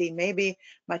identity may be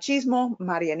machismo,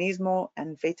 marianismo,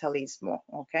 and fatalismo,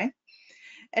 okay?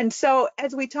 And so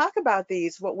as we talk about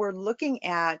these, what we're looking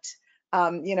at,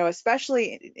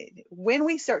 especially when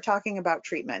we start talking about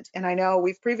treatment, and I know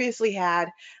we've previously had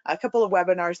a couple of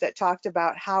webinars that talked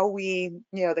about how we,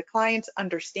 the client's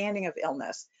understanding of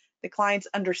illness, the client's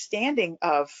understanding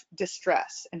of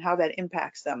distress and how that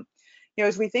impacts them.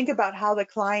 As we think about how the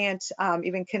client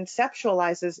even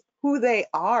conceptualizes who they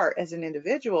are as an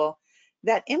individual,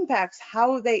 that impacts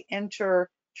how they enter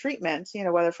treatment,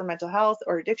 whether for mental health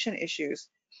or addiction issues.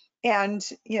 And,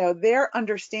 their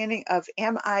understanding of,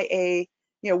 am I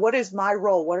what is my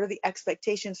role? What are the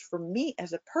expectations for me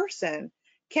as a person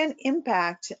can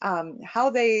impact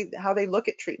how they look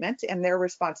at treatment and their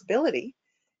responsibility.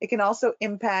 It can also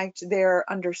impact their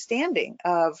understanding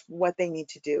of what they need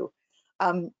to do.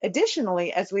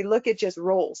 Additionally, as we look at just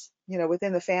roles,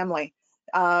 within the family,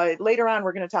 later on,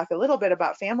 we're going to talk a little bit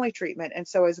about family treatment. And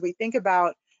so as we think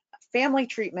about family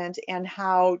treatment and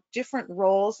how different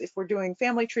roles, if we're doing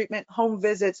family treatment, home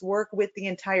visits, work with the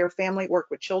entire family, work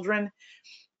with children,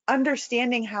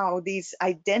 understanding how these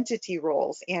identity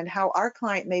roles and how our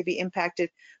client may be impacted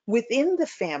within the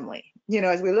family,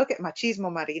 as we look at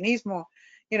machismo, marianismo,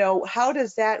 how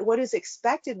does that, what is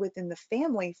expected within the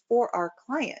family for our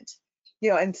client,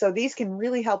 and so these can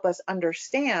really help us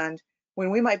understand when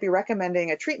we might be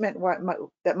recommending a treatment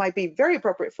that might be very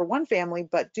appropriate for one family,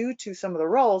 but due to some of the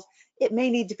roles, it may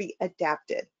need to be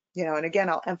adapted, and again,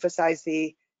 I'll emphasize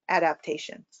the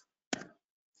adaptations.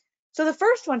 So the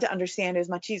first one to understand is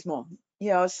machismo.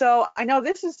 So I know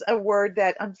this is a word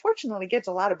that unfortunately gets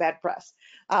a lot of bad press,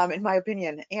 in my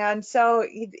opinion. And so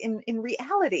in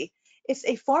reality, it's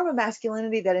a form of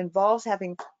masculinity that involves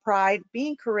having pride,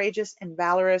 being courageous and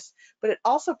valorous, but it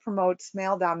also promotes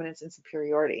male dominance and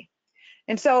superiority.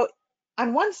 And so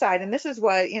on one side, and this is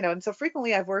what, and so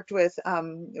frequently I've worked with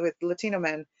Latino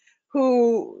men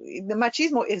who the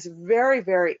machismo is very,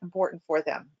 very important for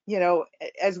them,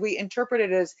 as we interpret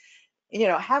it as,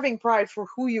 having pride for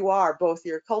who you are, both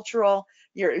your cultural,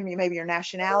 maybe your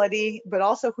nationality, but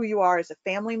also who you are as a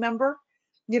family member.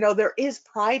 There is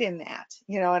pride in that,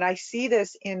 and I see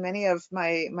this in many of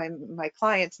my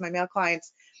clients, my male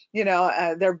clients,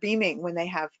 they're beaming when they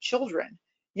have children,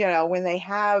 when they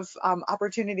have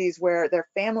opportunities where their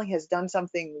family has done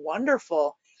something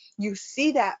wonderful. You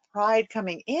see that pride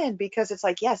coming in because it's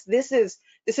like, yes, this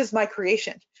is my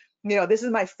creation. This is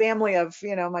my family of,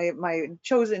 my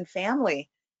chosen family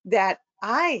that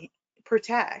I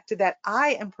protect, that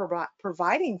I am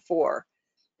providing for.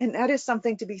 And that is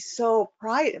something to be so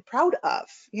proud of,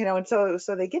 and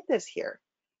so they get this here.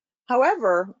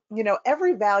 However,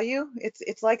 every value,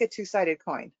 it's like a two-sided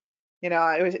coin,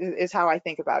 is how I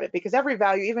think about it, because every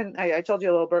value, even I told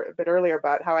you a little bit earlier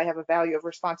about how I have a value of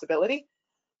responsibility.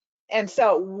 And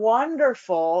so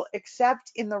wonderful,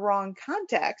 except in the wrong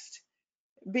context,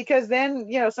 because then,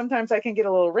 sometimes I can get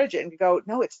a little rigid and go,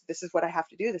 no, this is what I have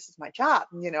to do. This is my job.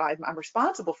 I'm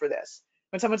responsible for this.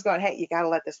 When someone's going, hey, you got to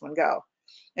let this one go.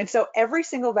 And so every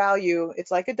single value,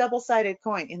 it's like a double-sided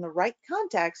coin. In the right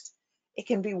context, it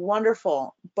can be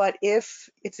wonderful. But if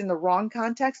it's in the wrong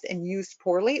context and used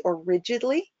poorly or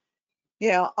rigidly,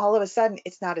 all of a sudden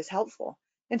it's not as helpful.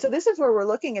 And so this is where we're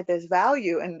looking at this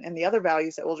value and the other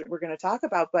values that we're going to talk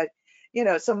about. But,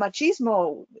 so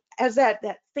machismo as that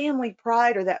family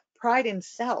pride or that pride in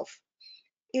self,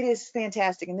 it is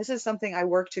fantastic. And this is something I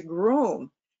work to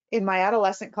groom in my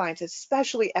adolescent clients,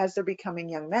 especially as they're becoming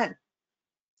young men.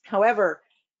 However,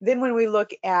 Then when we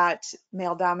look at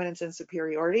male dominance and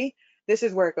superiority, this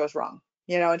is where it goes wrong.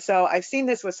 And so I've seen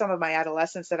this with some of my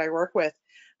adolescents that I work with,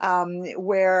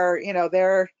 where,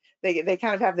 they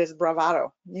kind of have this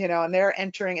bravado, and they're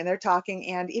entering and they're talking,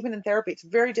 and even in therapy, it's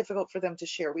very difficult for them to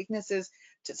share weaknesses,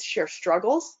 to share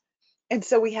struggles. And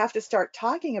so we have to start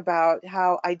talking about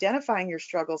how identifying your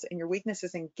struggles and your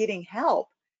weaknesses and getting help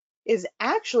is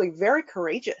actually very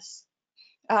courageous.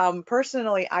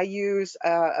 Personally, I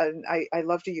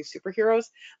love to use superheroes,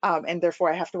 and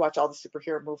therefore I have to watch all the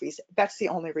superhero movies. That's the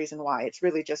only reason why. It's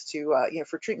really just to,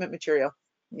 for treatment material,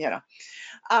 you know.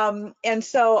 And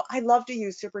so I love to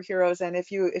use superheroes. And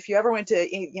if you ever went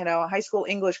to, high school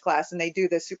English class and they do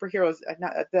the superheroes,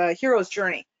 the hero's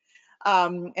journey,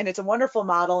 and it's a wonderful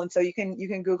model. And so you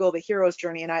can Google the hero's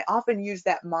journey. And I often use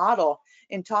that model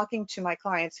in talking to my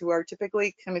clients who are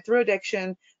typically coming through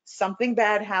addiction. Something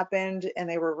bad happened and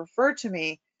they were referred to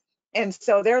me. And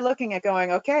so they're looking at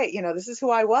going, okay, this is who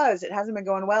I was. It hasn't been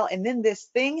going well. And then this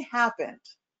thing happened.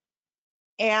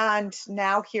 And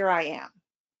now here I am.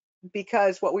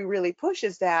 Because what we really push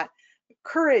is that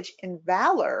courage and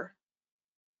valor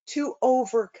to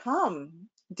overcome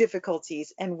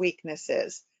difficulties and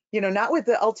weaknesses, not with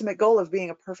the ultimate goal of being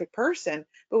a perfect person,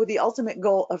 but with the ultimate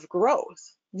goal of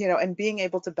growth, and being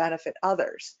able to benefit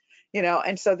others,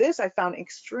 and so this I found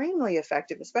extremely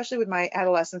effective, especially with my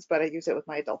adolescents, but I use it with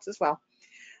my adults as well,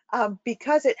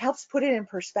 because it helps put it in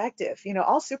perspective.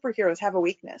 All superheroes have a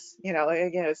weakness,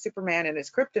 Superman and his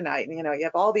kryptonite, and you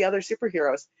have all the other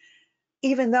superheroes.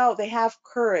 Even though they have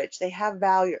courage, they have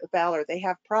valor, they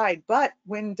have pride, but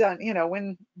when done,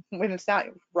 when it's not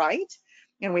right,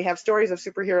 and we have stories of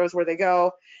superheroes where they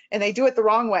go and they do it the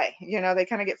wrong way, they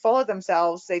kind of get full of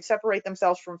themselves, they separate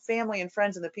themselves from family and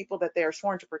friends and the people that they are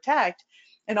sworn to protect,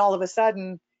 and all of a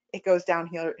sudden it goes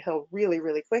downhill really,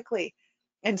 really quickly.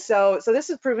 And so this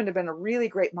has proven to have been a really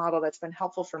great model that's been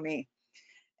helpful for me.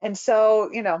 And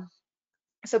so,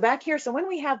 so back here, so when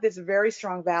we have this very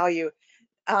strong value,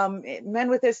 men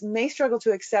with this may struggle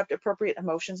to accept appropriate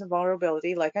emotions and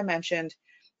vulnerability, like I mentioned,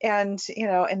 and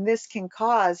and this can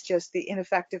cause just the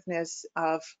ineffectiveness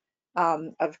of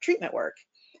treatment work.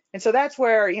 And so that's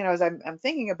where, as I'm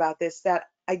thinking about this, that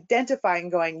identifying,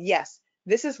 going, yes,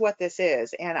 this is what this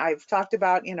is. And I've talked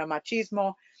about,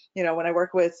 machismo. When I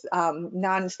work with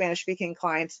non-Spanish speaking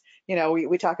clients,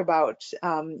 we talk about,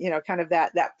 kind of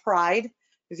that pride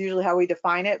is usually how we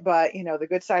define it, but the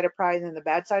good side of pride and the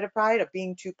bad side of pride, of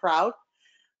being too proud,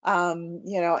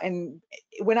 and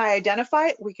when I identify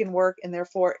it, we can work, and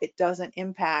therefore it doesn't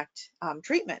impact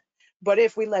treatment. But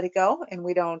if we let it go and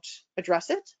we don't address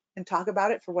it and talk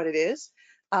about it for what it is,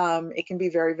 it can be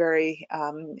very, very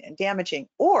damaging.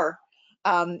 Or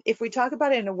if we talk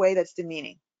about it in a way that's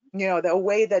demeaning, the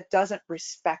way that doesn't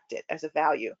respect it as a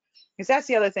value. Because that's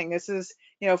the other thing. This is,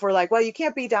 if we're like, well, you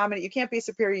can't be dominant, you can't be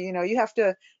superior, you have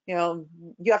to,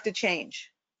 you have to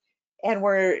change. And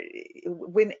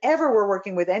whenever we're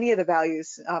working with any of the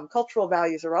values, cultural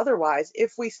values or otherwise,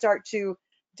 if we start to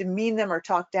demean them or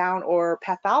talk down or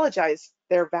pathologize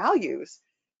their values,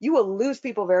 you will lose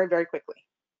people very, very quickly,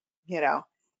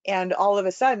 and all of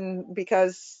a sudden,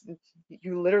 because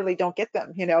you literally don't get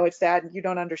them, it's that you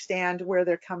don't understand where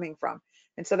they're coming from.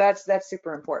 And so that's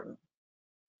super important.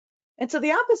 And so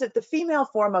the opposite, the female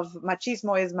form of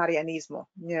machismo, is marianismo,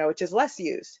 which is less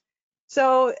used.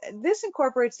 So this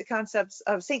incorporates the concepts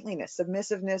of saintliness,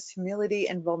 submissiveness, humility,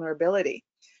 and vulnerability.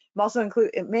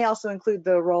 It may also include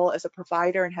the role as a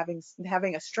provider and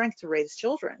having a strength to raise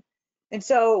children. And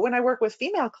so when I work with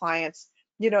female clients,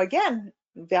 again,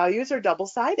 values are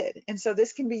double-sided. And so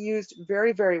this can be used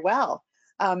very, very well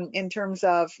in terms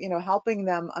of, helping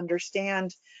them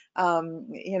understand,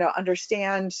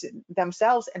 understand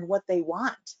themselves and what they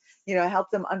want.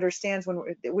 Help them understand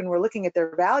when we're looking at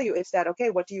their value, it's that, okay,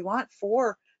 what do you want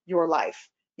for your life?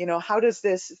 How does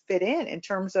this fit in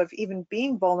terms of even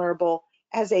being vulnerable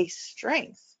as a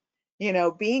strength?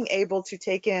 Being able to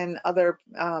take in other,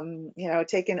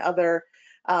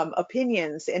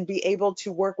 opinions and be able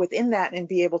to work within that and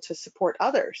be able to support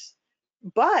others.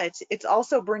 But it's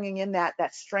also bringing in that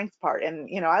strength part. And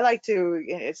I like to,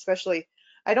 especially,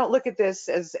 I don't look at this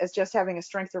as just having a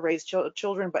strength to raise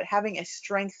children, but having a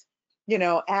strength,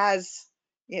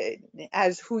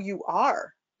 as who you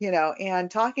are, and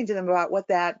talking to them about what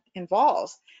that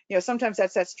involves. Sometimes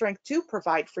that's that strength to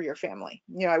provide for your family.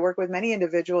 I work with many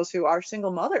individuals who are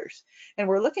single mothers, and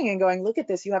we're looking and going, look at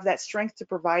this, you have that strength to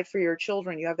provide for your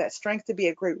children. You have that strength to be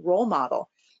a great role model.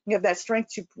 You have that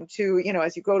strength to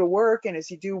as you go to work and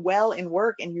as you do well in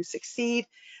work and you succeed,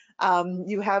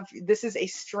 this is a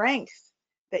strength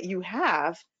that you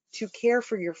have to care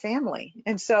for your family.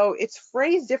 And so it's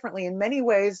phrased differently in many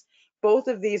ways. Both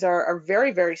of these are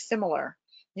very, very similar,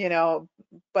 you know,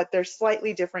 but they're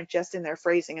slightly different just in their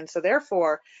phrasing. And so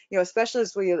therefore, you know, especially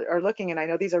as we are looking, and I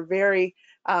know these are very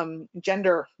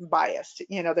gender biased,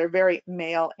 you know, they're very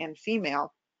male and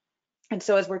female. And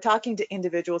so as we're talking to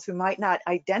individuals who might not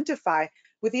identify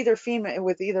with either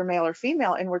male or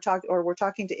female, and we're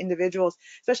talking to individuals,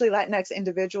 especially Latinx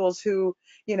individuals who,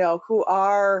 you know, who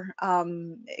are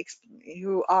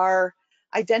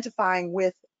identifying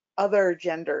with other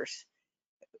genders,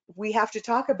 we have to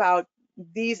talk about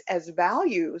these as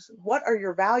values. What are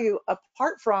your value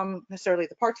apart from necessarily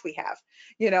the parts we have,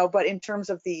 you know, but in terms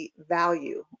of the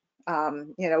value,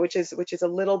 you know, which is a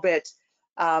little bit,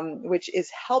 which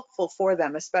is helpful for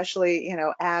them, especially, you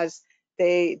know, as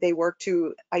they work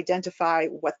to identify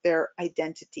what their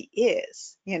identity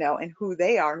is, you know, and who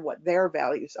they are and what their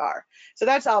values are. So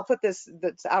I'll put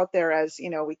that's out there as,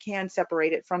 you know, we can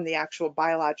separate it from the actual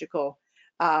biological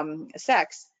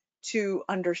sex to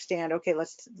understand, okay,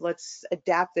 let's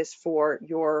adapt this for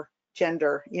your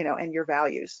gender, you know, and your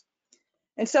values.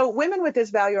 And so women with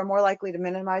this value are more likely to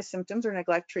minimize symptoms or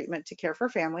neglect treatment to care for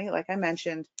family, like I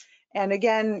mentioned. And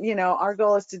again, you know, our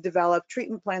goal is to develop a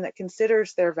treatment plan that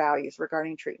considers their values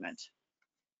regarding treatment.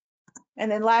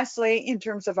 And then lastly, in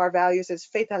terms of our values, is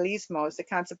fatalismo, is the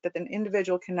concept that an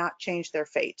individual cannot change their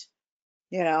fate.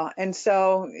 You know, and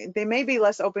so they may be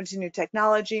less open to new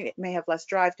technology, may have less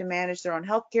drive to manage their own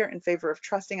healthcare in favor of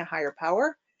trusting a higher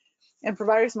power. And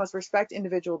providers must respect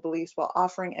individual beliefs while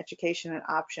offering education and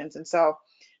options. And so,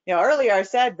 you know, earlier I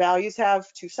said values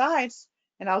have two sides,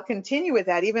 and I'll continue with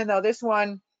that, even though this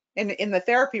one in the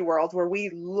therapy world where we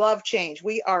love change,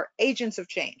 we are agents of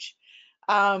change.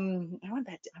 I want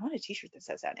a t-shirt that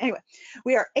says that. Anyway,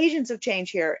 we are agents of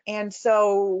change here. And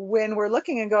so when we're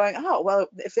looking and going, oh, well,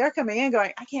 if they're coming in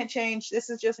going, I can't change, this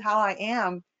is just how I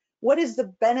am, what is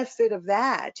the benefit of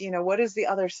that? You know, what is the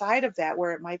other side of that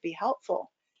where it might be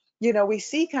helpful? You know, we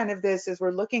see kind of this as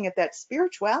we're looking at that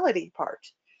spirituality part,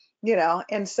 you know,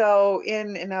 and so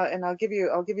and I'll give you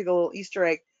the little Easter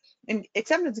egg. In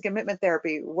acceptance and commitment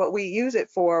therapy, what we use it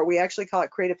for, we actually call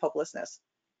it creative hopelessness.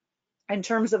 In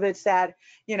terms of it's that,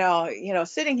 you know,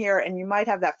 sitting here and you might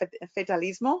have that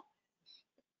fatalismo,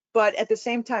 but at the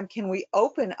same time, can we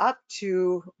open up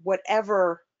to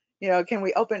whatever, you know, can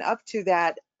we open up to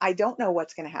that? I don't know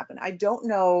what's going to happen. I don't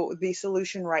know the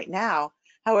solution right now.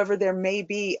 However, there may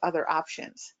be other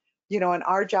options, you know, and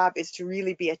our job is to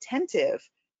really be attentive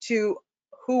to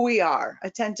who we are,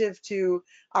 attentive to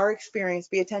our experience,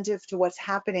 be attentive to what's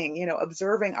happening, you know,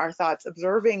 observing our thoughts,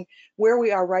 observing where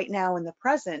we are right now in the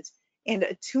present, and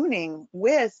attuning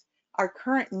with our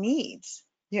current needs,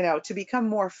 you know, to become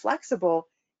more flexible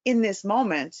in this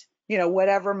moment, you know,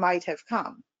 whatever might have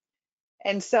come.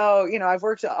 And so, you know, I've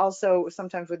worked also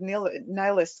sometimes with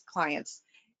nihilist clients,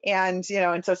 and, you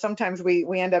know, and so sometimes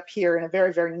we end up here in a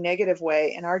very, very negative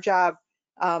way. And our job,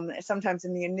 sometimes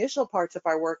in the initial parts of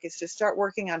our work, is to start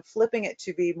working on flipping it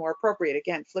to be more appropriate.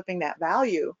 Again, flipping that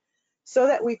value so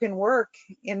that we can work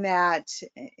in that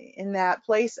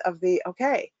place of the,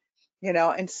 okay, you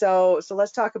know, and so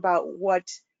let's talk about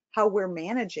how we're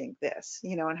managing this,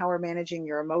 you know, and how we're managing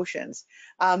your emotions.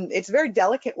 It's very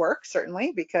delicate work,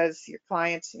 certainly, because your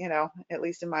clients, you know, at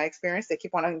least in my experience, they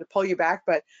keep wanting to pull you back,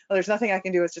 but well, there's nothing I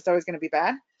can do. It's just always going to be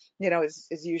bad, you know,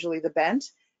 is usually the bent.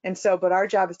 And so, but our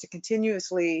job is to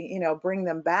continuously, you know, bring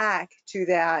them back to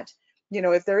that, you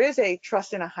know, if there is a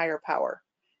trust in a higher power,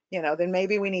 you know, then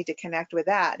maybe we need to connect with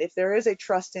that. If there is a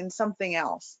trust in something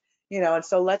else, you know, and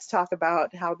so let's talk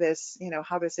about how this, you know,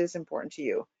 how this is important to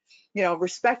you, you know,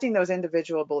 respecting those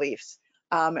individual beliefs,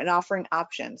 and offering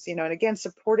options, you know, and again,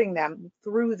 supporting them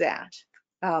through that.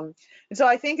 And so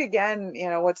I think, again, you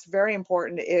know, what's very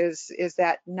important is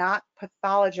that not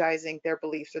pathologizing their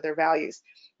beliefs or their values,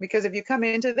 because if you come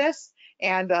into this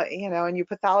and, you know, and you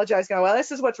pathologize, go, well,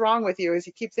 this is what's wrong with you, is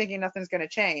you keep thinking nothing's going to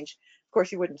change. Of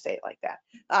course, you wouldn't say it like that,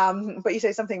 but you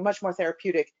say something much more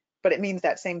therapeutic, but it means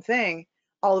that same thing.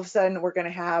 All of a sudden, we're going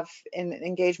to have an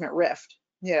engagement rift,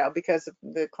 you know, because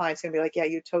the client's going to be like, yeah,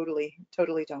 you totally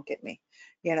don't get me,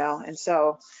 you know. And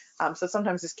so so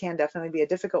sometimes this can definitely be a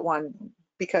difficult one,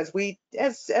 because we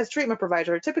as treatment providers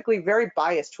are typically very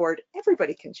biased toward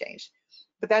everybody can change,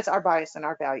 but that's our bias and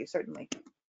our value, certainly.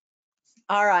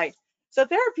 All right, so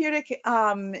therapeutic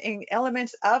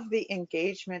elements of the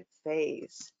engagement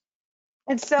phase.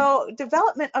 And so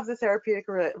development of the therapeutic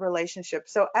relationship.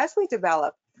 So as we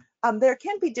develop, there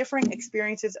can be differing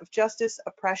experiences of justice,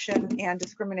 oppression, and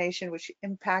discrimination which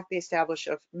impact the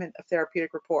establishment of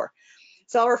therapeutic rapport.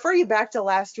 So I'll refer you back to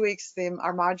last week's theme,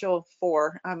 our module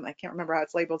 4. I can't remember how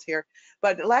it's labeled here,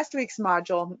 but last week's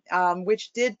module,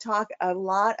 which did talk a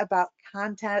lot about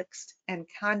context and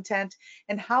content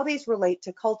and how these relate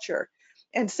to culture.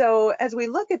 And so as we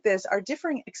look at this, our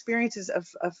differing experiences of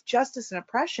justice and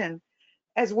oppression,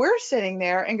 as we're sitting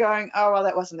there and going, oh, well,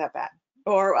 that wasn't that bad.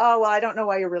 Or, oh, well, I don't know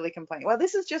why you're really complaining. Well,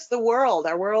 this is just the world.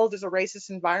 Our world is a racist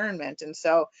environment. And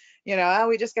so,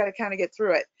 we just got to kind of get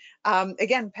through it.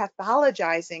 Again,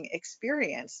 pathologizing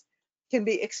experience can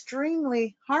be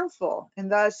extremely harmful,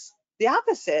 and thus the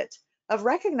opposite of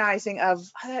recognizing of,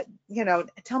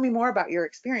 tell me more about your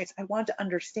experience. I want to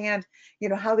understand,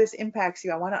 how this impacts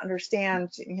you. I want to understand,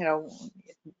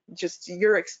 just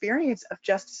your experience of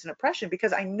justice and oppression,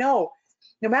 because I know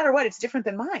no matter what, it's different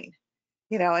than mine,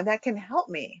 and that can help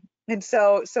me. And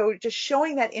so just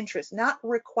showing that interest, not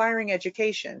requiring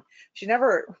education. You should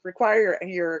never require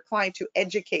your client to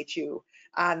educate you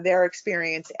on their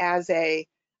experience as a,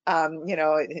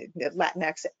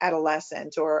 Latinx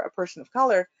adolescent or a person of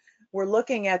color. We're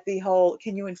looking at the whole,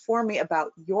 can you inform me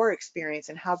about your experience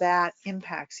and how that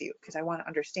impacts you? Because I want to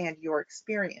understand your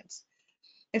experience.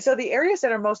 And so the areas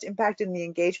that are most impacted in the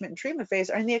engagement and treatment phase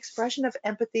are in the expression of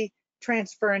empathy,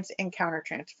 transference, and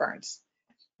countertransference.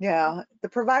 Yeah, the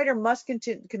provider must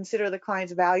consider the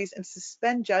client's values and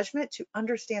suspend judgment to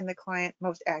understand the client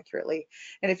most accurately.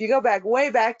 And if you go back, way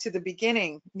back to the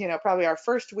beginning, probably our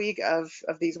first week of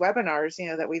these webinars,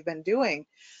 that we've been doing,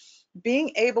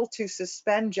 being able to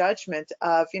suspend judgment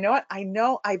of,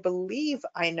 I believe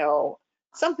I know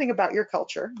something about your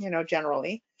culture,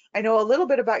 generally. I know a little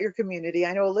bit about your community.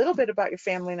 I know a little bit about your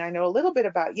family, and I know a little bit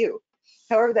about you.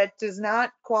 However, that does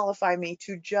not qualify me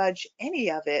to judge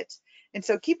any of it. And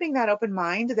so keeping that open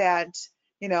mind that,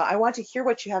 I want to hear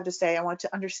what you have to say. I want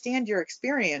to understand your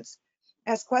experience,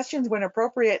 ask questions when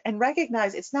appropriate, and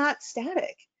recognize it's not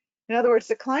static. In other words,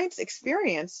 the client's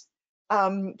experience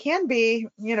can be,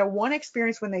 one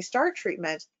experience when they start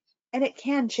treatment, and it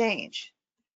can change.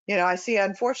 I see,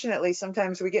 unfortunately,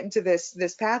 sometimes we get into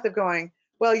this path of going,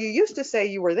 well, you used to say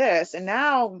you were this, and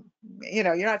now,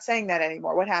 you're not saying that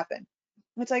anymore. What happened?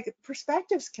 It's like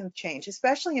perspectives can change,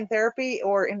 especially in therapy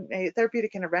or in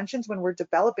therapeutic interventions when we're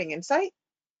developing insight.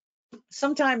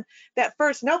 Sometimes that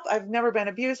first, nope, I've never been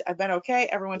abused. I've been okay.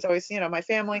 Everyone's always, my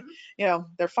family,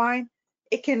 they're fine.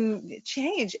 It can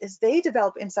change as they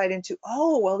develop insight into,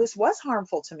 oh, well, this was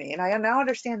harmful to me, and I now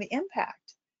understand the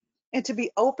impact. And to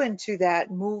be open to that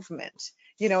movement,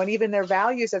 and even their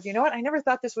values of, I never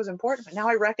thought this was important, but now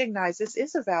I recognize this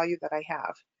is a value that I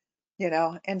have.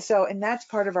 And that's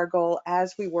part of our goal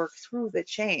as we work through the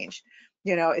change,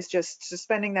 is just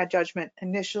suspending that judgment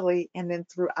initially and then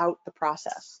throughout the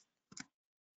process.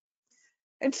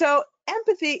 And so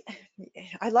empathy,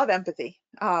 I love empathy.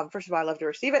 First of all, I love to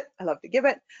receive it. I love to give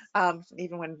it,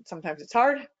 even when sometimes it's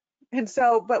hard. And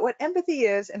so, but what empathy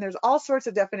is, and there's all sorts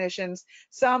of definitions.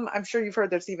 Some, I'm sure you've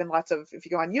heard, there's even lots of, if you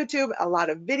go on YouTube, a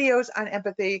lot of videos on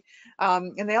empathy,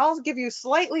 and they all give you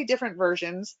slightly different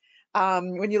versions.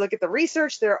 When you look at the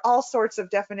research, there are all sorts of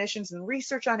definitions and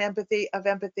research on empathy.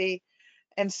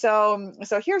 And so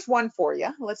here's one for you.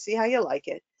 Let's see how you like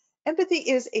it. Empathy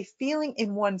is a feeling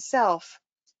in oneself,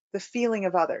 the feeling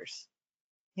of others,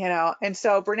 and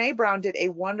so Brene Brown did a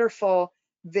wonderful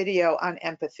video on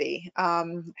empathy. I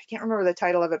can't remember the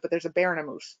title of it, but there's a bear and a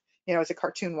moose, it's a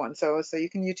cartoon one. So you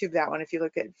can YouTube that one if you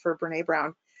look at for Brene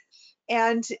Brown.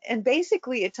 And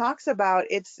basically it talks about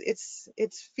it's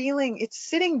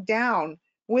sitting down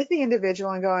with the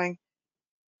individual and going,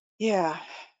 yeah,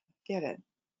 get it,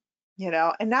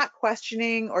 and not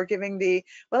questioning or giving the,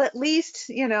 well, at least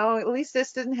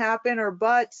this didn't happen, or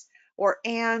buts or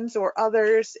ands or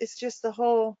others. It's just the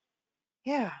whole,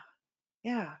 yeah,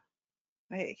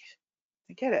 I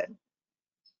get it,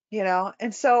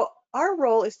 and so our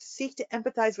role is to seek to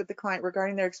empathize with the client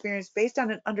regarding their experience based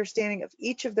on an understanding of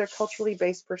each of their culturally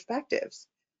based perspectives,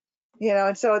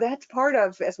 and so that's part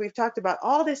of, as we've talked about,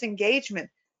 all this engagement,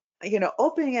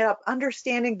 opening it up,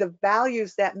 understanding the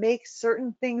values that make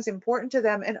certain things important to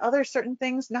them and other certain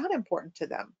things not important to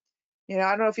them. I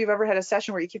don't know if you've ever had a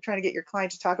session where you keep trying to get your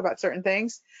client to talk about certain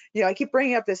things. I keep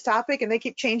bringing up this topic and they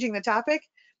keep changing the topic.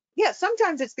 Yeah,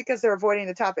 sometimes it's because they're avoiding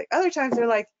the topic. Other times they're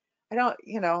like, I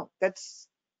don't, that's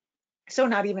so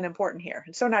not even important here.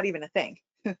 It's so not even a thing.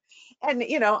 And,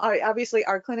 obviously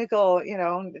our clinical,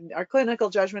 our clinical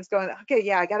judgment's going, okay,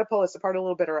 yeah, I got to pull this apart a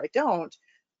little bit or I don't,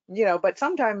 but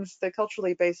sometimes the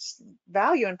culturally based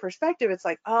value and perspective, it's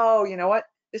like, oh, you know what?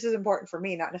 This is important for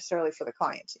me, not necessarily for the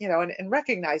client, and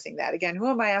recognizing that, again, who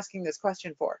am I asking this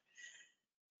question for?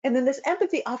 And then this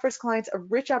empathy offers clients a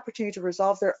rich opportunity to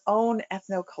resolve their own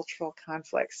ethnocultural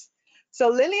conflicts. So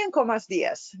Lillian Comas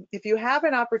Diaz, if you have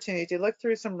an opportunity to look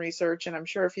through some research, and I'm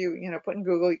sure if you put in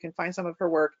Google, you can find some of her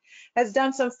work, has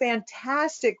done some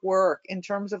fantastic work in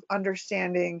terms of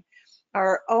understanding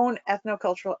our own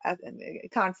ethnocultural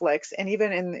conflicts, and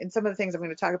even in some of the things I'm going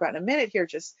to talk about in a minute here,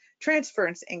 just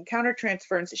transference and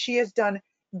countertransference. She has done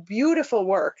beautiful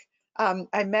work.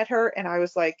 I met her and I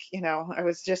was like, I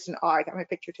was just in awe. I got my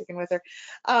picture taken with her.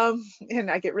 And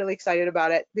I get really excited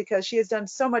about it because she has done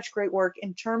so much great work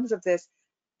in terms of this,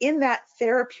 in that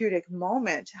therapeutic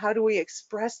moment. How do we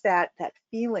express that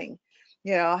feeling?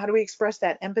 How do we express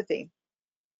that empathy?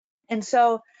 And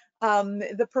so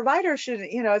the provider should,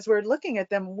 as we're looking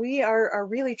at them, we are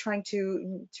really trying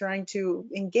to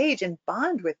engage and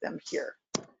bond with them here.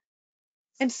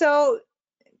 And so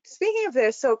speaking of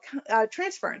this, so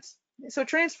transference. So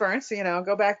transference,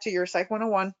 go back to your Psych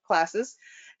 101 classes.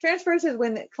 Transference is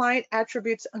when the client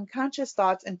attributes unconscious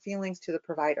thoughts and feelings to the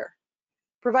provider.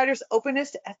 Providers' openness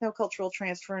to ethnocultural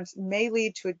transference may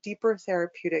lead to a deeper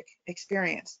therapeutic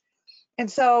experience.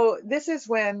 And so this is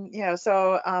when,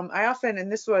 I often,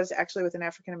 and this was actually with an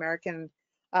African-American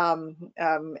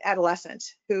adolescent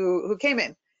who came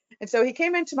in. And so he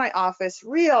came into my office,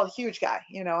 real huge guy,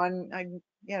 and I,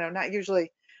 not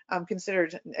usually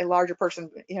considered a larger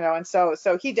person, and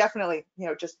so he definitely,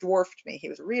 just dwarfed me. He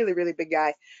was a really, really big guy.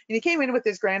 And he came in with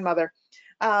his grandmother.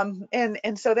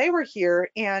 And so they were here.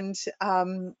 And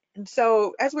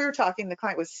so as we were talking, the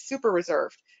client was super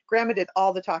reserved. Grandma did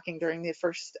all the talking during the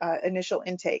first initial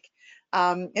intake.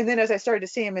 And then as I started to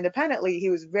see him independently, he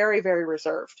was very, very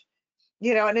reserved.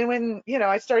 And then when,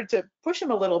 I started to push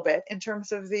him a little bit in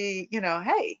terms of the,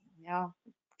 hey,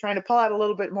 trying to pull out a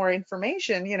little bit more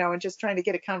information, and just trying to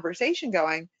get a conversation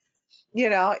going,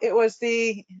 it was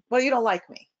the, well, you don't like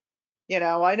me.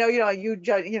 I know,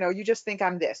 you just think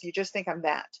I'm this, you just think I'm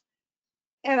that.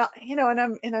 And,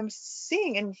 and I'm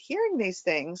seeing and hearing these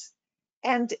things.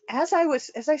 And as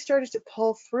I started to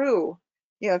pull through,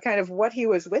 kind of what he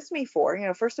was with me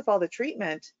for, first of all, the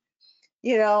treatment,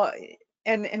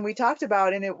 and we talked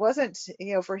about, and it wasn't,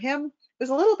 for him, it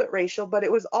was a little bit racial, but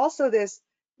it was also this,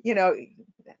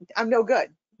 I'm no good.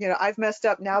 I've messed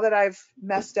up. Now that I've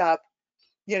messed up,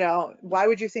 why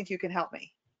would you think you can help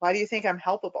me? Why do you think I'm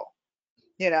helpable?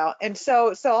 And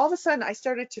so all of a sudden I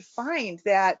started to find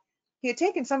that he had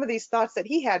taken some of these thoughts that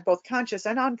he had, both conscious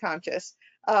and unconscious,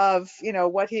 of,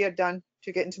 what he had done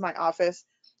to get into my office,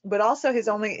 but also his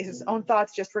own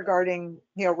thoughts just regarding,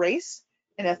 race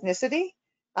and ethnicity,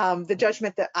 the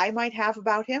judgment that I might have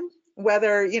about him,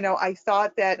 whether, I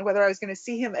thought that, whether I was going to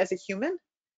see him as a human,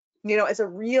 as a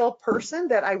real person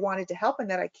that I wanted to help and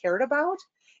that I cared about,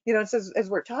 and so as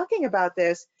we're talking about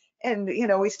this, and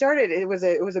we started, it was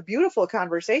a beautiful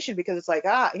conversation, because it's like,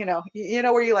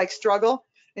 where you like struggle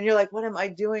and you're like, what am I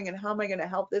doing and how am I going to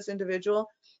help this individual?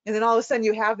 And then all of a sudden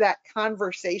you have that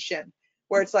conversation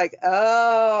where it's like,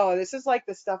 oh, this is like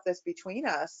the stuff that's between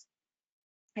us.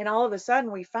 And all of a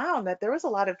sudden we found that there was a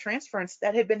lot of transference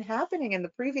that had been happening in the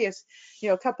previous,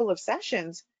 couple of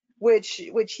sessions, which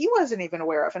he wasn't even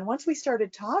aware of. And once we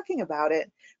started talking about it,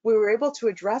 we were able to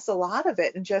address a lot of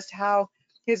it, and just how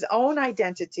his own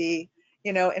identity,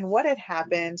 and what had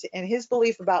happened, and his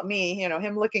belief about me,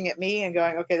 him looking at me and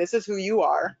going, okay, this is who you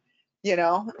are,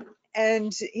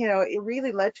 and, it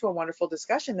really led to a wonderful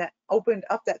discussion that opened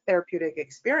up that therapeutic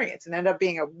experience and ended up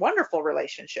being a wonderful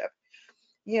relationship.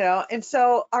 And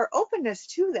so our openness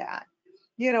to that,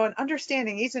 and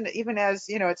understanding, even as,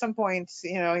 at some points,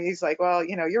 he's like, well,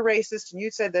 you're racist and you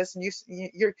said this and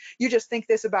you just think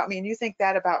this about me and you think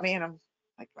that about me. And I'm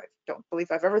like, I don't believe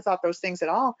I've ever thought those things at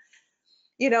all.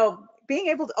 Being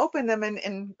able to open them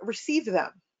and receive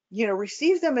them,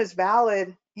 receive them as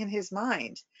valid in his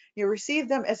mind, receive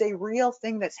them as a real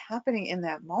thing that's happening in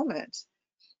that moment,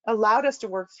 allowed us to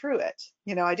work through it.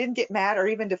 I didn't get mad or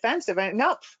even defensive.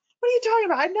 Nope. What are you talking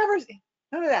about? I'd never,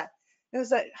 none of that. It was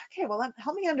like, okay, well,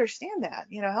 help me understand that,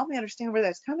 help me understand where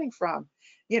that's coming from,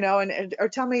 or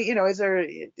tell me, is there,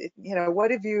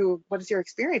 what is your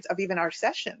experience of even our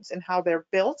sessions and how they're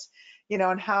built,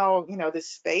 and how, the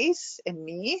space and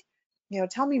me,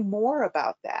 tell me more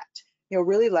about that,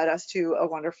 really led us to a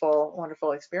wonderful,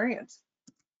 wonderful experience.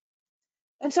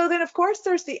 And so then, of course,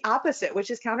 there's the opposite,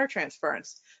 which is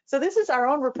countertransference. So this is our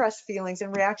own repressed feelings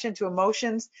in reaction to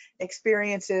emotions,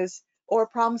 experiences, or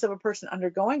problems of a person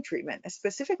undergoing treatment,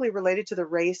 specifically related to the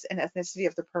race and ethnicity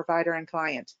of the provider and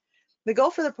client. The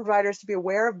goal for the provider is to be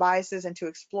aware of biases and to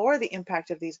explore the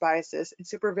impact of these biases in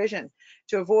supervision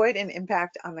to avoid an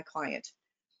impact on the client.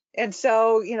 And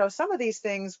so, some of these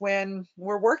things when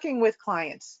we're working with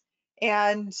clients,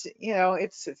 and,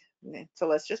 so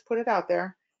let's just put it out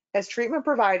there. As treatment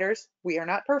providers, we are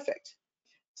not perfect.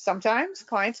 sometimes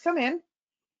clients come in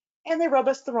and they rub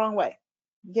us the wrong way.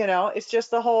 It's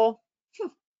just the whole,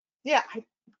 yeah,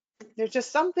 there's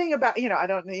just something about, I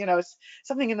don't, it's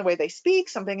something in the way they speak,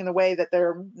 something in the way that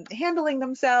they're handling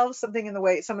themselves, something in the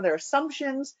way, some of their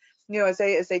assumptions, as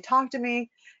they talk to me,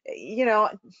 you know,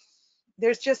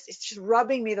 it's just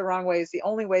rubbing me the wrong way is the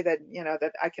only way that,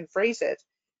 that I can phrase it.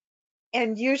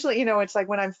 And usually, it's like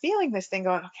when I'm feeling this thing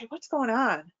going, okay, what's going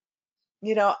on?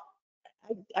 You know,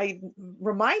 I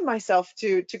remind myself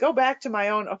to go back to my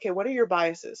own, okay, what are your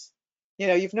biases?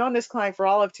 You've known this client for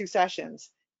all of 2 sessions,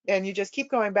 and you just keep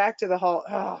going back to the whole,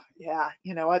 oh yeah,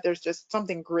 you know what, there's just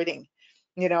something gritting,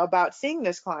 about seeing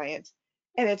this client.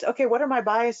 And it's, okay, what are my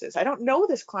biases? I don't know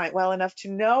this client well enough to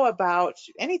know about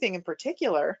anything in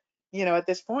particular, at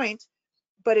this point,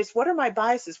 but it's, what are my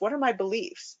biases? What are my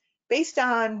beliefs based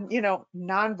on,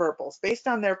 nonverbals, based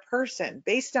on their person,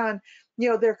 based on,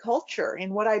 their culture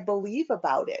and what I believe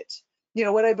about it,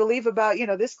 what I believe about,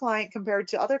 this client compared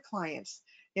to other clients,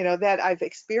 that I've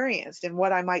experienced, and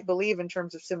what I might believe in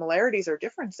terms of similarities or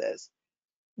differences,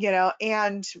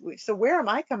 and so where am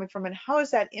I coming from and how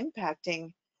is that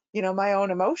impacting, my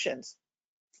own emotions,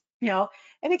 you know,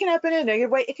 and it can happen in a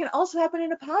negative way. It can also happen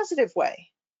in a positive way.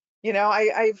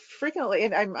 I frequently,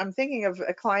 and I'm thinking of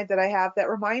a client that I have that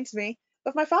reminds me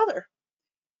of my father.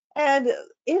 And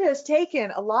it has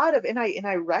taken a lot of, and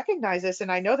I recognize this,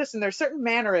 and I know this, and there's certain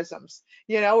mannerisms,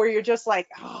 where you're just like,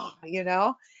 oh,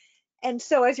 and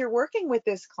so as you're working with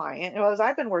this client, well, as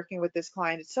I've been working with this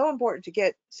client, it's so important to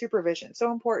get supervision,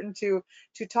 so important to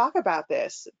talk about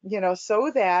this,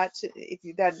 so that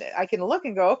that I can look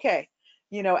and go, okay,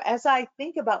 as I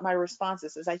think about my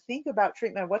responses, as I think about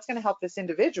treatment, what's going to help this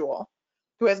individual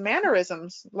who has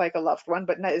mannerisms like a loved one,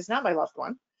 but is not my loved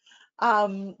one.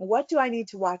 What do I need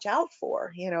to watch out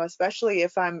for? Especially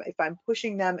if I'm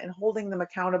pushing them and holding them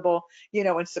accountable,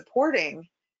 and supporting,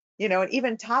 and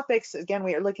even topics, again,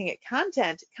 we are looking at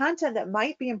content that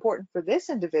might be important for this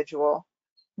individual.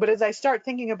 But as I start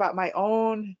thinking about my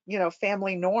own,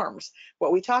 family norms,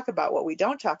 what we talk about, what we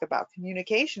don't talk about,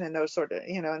 communication and those sort of,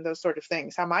 and those sort of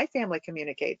things, how my family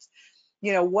communicates,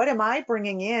 what am I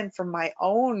bringing in from my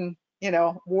own,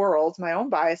 world, my own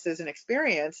biases and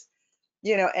experience,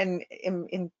 and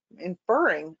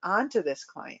inferring onto this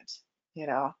client,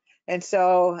 and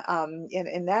so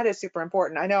and that is super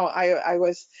important. I know I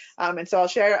was and so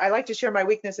I like to share my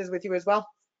weaknesses with you as well.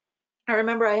 I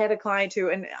remember I had a client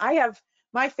who, and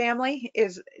my family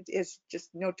is just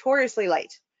notoriously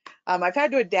late. I've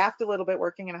had to adapt a little bit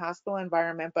working in a hospital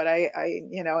environment, but I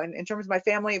in terms of my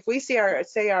family, if we see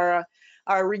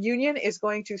our reunion is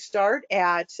going to start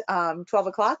at 12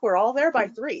 o'clock, we're all there by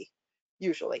 3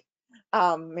 usually,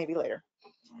 maybe later.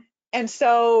 And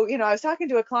so, I was talking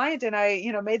to a client, and I,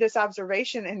 made this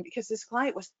observation, and because this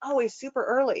client was always super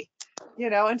early,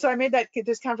 and so I made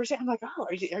this conversation. I'm like, oh,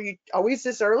 are you always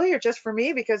this early, or just for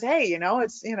me? Because hey,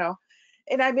 it's,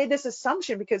 and I made this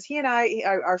assumption because he and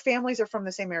our families are from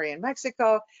the same area in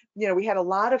Mexico. We had a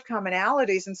lot of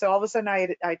commonalities, and so all of a sudden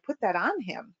I put that on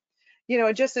him,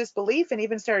 and just this belief, and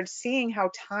even started seeing how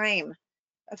time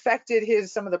affected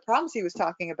some of the problems he was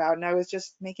talking about. And I was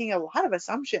just making a lot of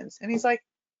assumptions. And he's like,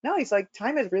 no, he's like,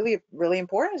 time is really, really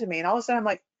important to me. And all of a sudden I'm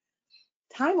like,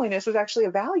 timeliness was actually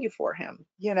a value for him,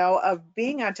 of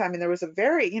being on time. And there was a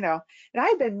very, and I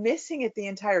had been missing it the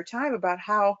entire time about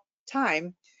how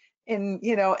time and,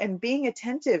 and being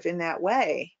attentive in that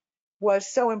way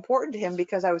was so important to him,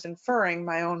 because I was inferring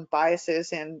my own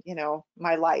biases and,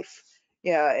 my life,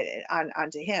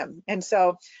 onto him. And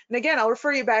so, and again, I'll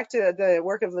refer you back to the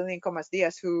work of Lillian Comas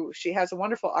Diaz, who she has a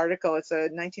wonderful article. It's a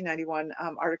 1991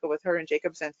 article with her and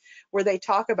Jacobson, where they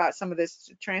talk about some of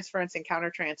this transference and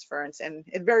countertransference, and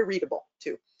it's very readable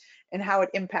too, and how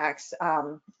it impacts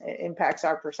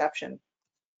our perception.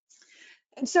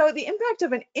 And so the impact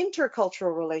of an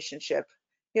intercultural relationship,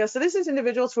 so this is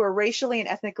individuals who are racially and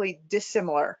ethnically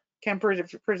dissimilar can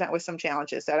present with some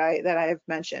challenges that I have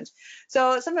mentioned.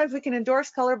 So sometimes we can endorse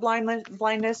color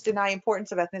blindness, deny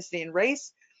importance of ethnicity and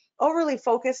race, overly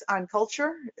focus on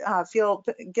culture, feel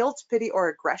guilt, pity, or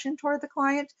aggression toward the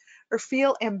client, or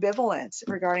feel ambivalent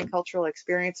regarding cultural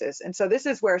experiences. And so this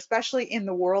is where, especially in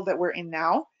the world that we're in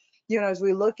now, as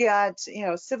we look at,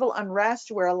 civil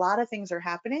unrest, where a lot of things are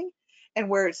happening, and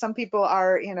where some people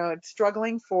are,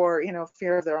 struggling for,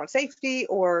 fear of their own safety,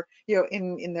 or,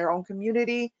 in their own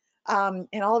community.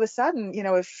 And all of a sudden,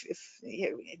 if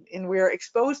and we're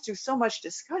exposed to so much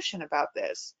discussion about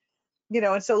this,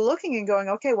 and so looking and going,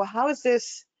 okay, well, how is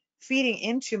this feeding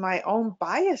into my own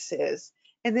biases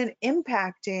and then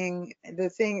impacting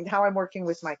how I'm working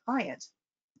with my client?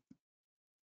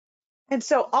 And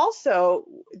so also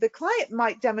the client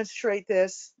might demonstrate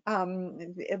this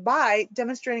by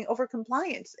demonstrating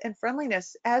overcompliance and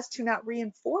friendliness as to not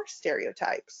reinforce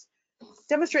stereotypes,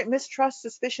 demonstrate mistrust,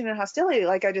 suspicion, and hostility,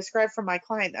 like I described from my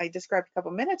client I described a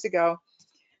couple minutes ago,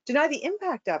 deny the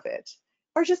impact of it,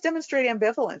 or just demonstrate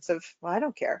ambivalence of, well, I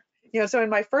don't care. So in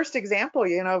my first example,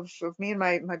 of me and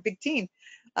my big teen,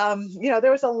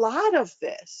 there was a lot of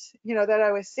this, that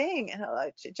I was seeing, and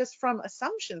just from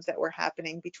assumptions that were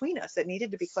happening between us that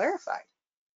needed to be clarified.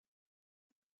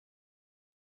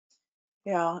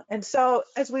 Yeah, and so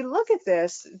as we look at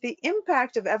this, the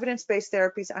impact of evidence-based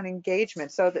therapies on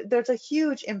engagement, so there's a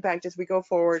huge impact as we go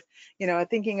forward,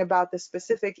 thinking about the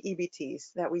specific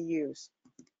EBTs that we use.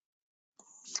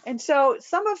 And so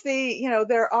some of the,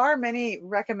 there are many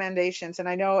recommendations, and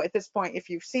I know at this point, if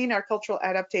you've seen our cultural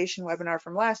adaptation webinar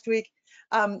from last week,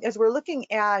 as we're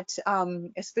looking at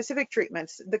specific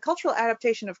treatments, the cultural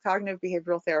adaptation of cognitive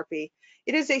behavioral therapy,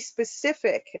 it is a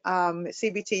specific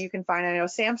CBT you can find. I know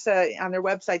SAMHSA on their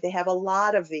website, they have a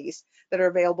lot of these that are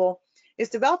available. It's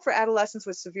developed for adolescents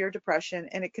with severe depression,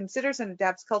 and it considers and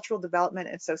adapts cultural development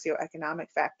and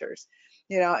socioeconomic factors.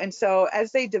 And so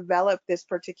as they developed this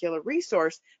particular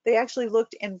resource, they actually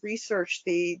looked and researched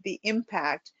the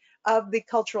impact of the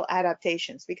cultural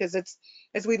adaptations, because it's,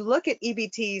 as we look at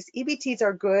EBTs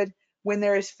are good when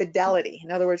there is fidelity.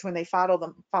 In other words, when they follow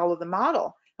the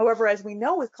model. However, as we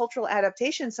know with cultural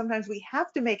adaptations, sometimes we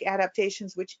have to make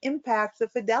adaptations which impact the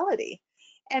fidelity.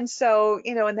 And so,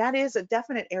 and that is a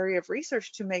definite area of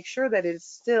research to make sure that it is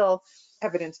still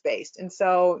evidence-based. And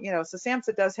so, so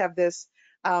SAMHSA does have this,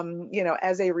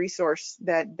 as a resource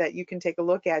that you can take a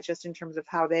look at, just in terms of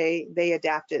how they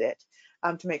adapted it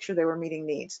to make sure they were meeting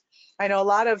needs. I know a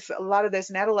lot of this,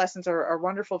 and adolescents are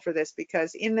wonderful for this,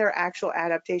 because in their actual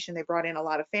adaptation, they brought in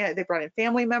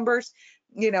family members,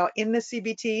 in the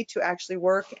CBT to actually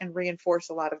work and reinforce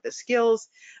a lot of the skills.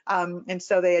 And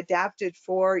so they adapted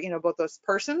for, both those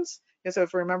persons. So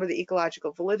if we remember the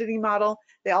ecological validity model,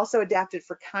 they also adapted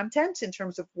for content in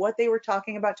terms of what they were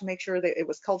talking about to make sure that it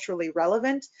was culturally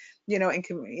relevant, and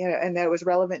that it was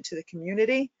relevant to the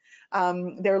community.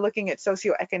 They're looking at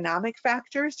socioeconomic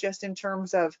factors, just in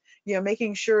terms of,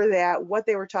 making sure that what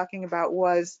they were talking about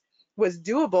was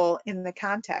doable in the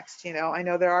context. I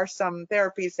know there are some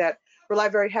therapies that rely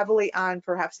very heavily on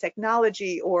perhaps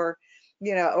technology or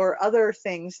other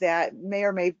things that may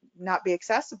or may not be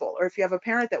accessible, or if you have a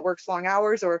parent that works long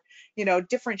hours, or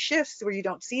different shifts where you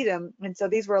don't see them. And so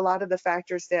these were a lot of the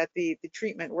factors that the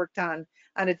treatment worked on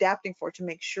adapting for, to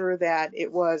make sure that it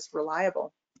was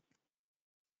reliable.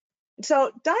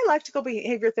 So dialectical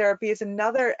behavior therapy is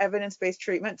another evidence-based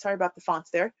treatment, sorry about the fonts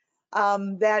there,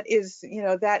 that is,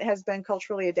 that has been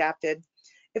culturally adapted.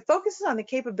 It focuses on the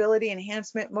capability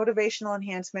enhancement, motivational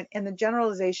enhancement, and the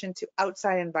generalization to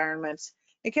outside environments.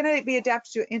 It can be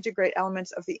adapted to integrate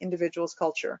elements of the individual's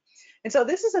culture. And so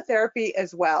this is a therapy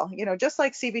as well, just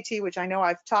like CBT, which I know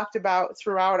I've talked about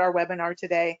throughout our webinar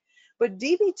today, but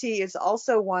DBT is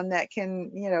also one that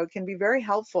can be very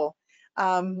helpful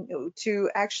to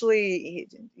actually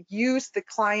use the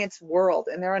client's world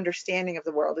and their understanding of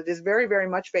the world. It is very, very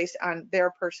much based on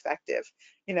their perspective,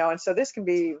 and so this can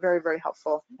be very, very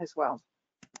helpful as well.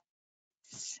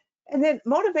 And then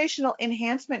motivational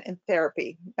enhancement in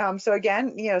therapy. So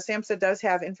again, SAMHSA does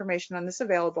have information on this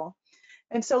available.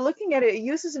 And so looking at it, it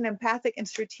uses an empathic and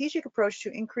strategic approach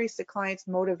to increase the client's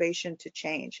motivation to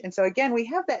change. And so again, we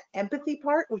have that empathy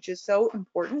part, which is so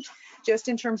important, just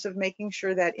in terms of making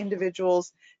sure that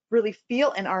individuals really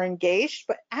feel and are engaged,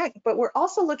 but we're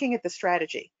also looking at the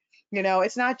strategy.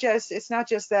 It's not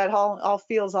just that all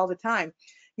feels all the time.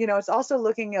 It's also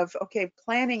looking of, okay,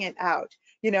 planning it out,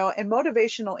 and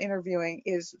motivational interviewing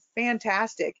is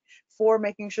fantastic for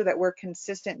making sure that we're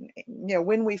consistent,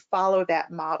 when we follow that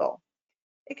model.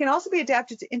 It can also be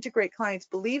adapted to integrate clients'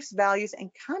 beliefs, values, and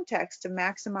context to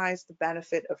maximize the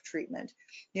benefit of treatment.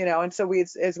 And so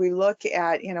as we look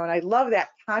at, and I love that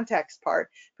context part,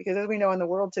 because as we know in the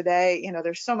world today,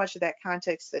 there's so much of that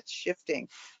context that's shifting,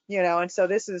 and so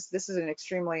this is an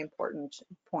extremely important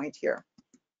point here.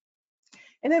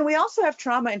 And then we also have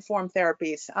trauma-informed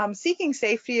therapies. Seeking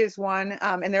safety is one,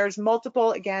 and there's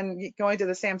multiple. Again, going to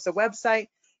the SAMHSA website,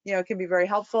 it can be very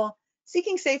helpful.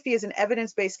 Seeking safety is an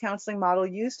evidence-based counseling model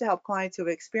used to help clients who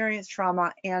have experienced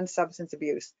trauma and substance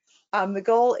abuse. The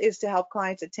goal is to help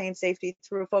clients attain safety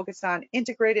through a focus on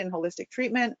integrated and holistic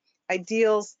treatment,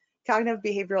 ideals, cognitive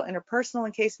behavioral interpersonal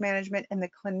and case management, and the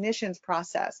clinician's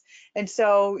process. And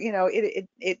so, you know,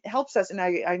 it helps us, and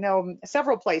I know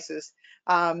several places,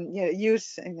 you know,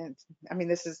 use, and I mean,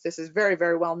 this is very,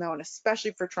 very well known,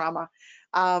 especially for trauma.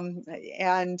 Um,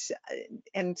 and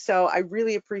so I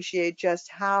really appreciate just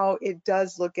how it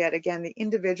does look at, again, the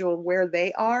individual, where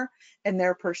they are and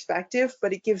their perspective,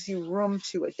 but it gives you room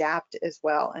to adapt as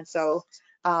well. And so,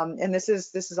 and this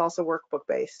is also workbook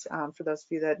based, for those of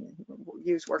you that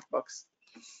use workbooks.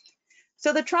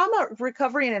 So the trauma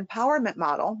recovery and empowerment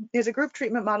model is a group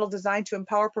treatment model designed to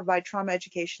empower, provide trauma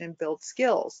education, and build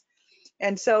skills.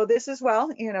 And so this as well,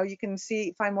 you know, you can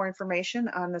find more information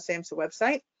on the SAMHSA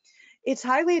website. It's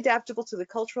highly adaptable to the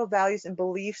cultural values and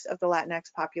beliefs of the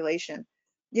Latinx population.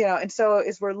 You know, and so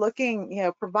as we're looking, you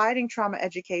know, providing trauma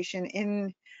education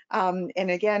in,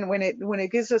 and again, when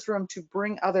it gives us room to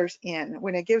bring others in,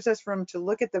 when it gives us room to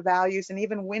look at the values, and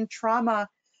even when trauma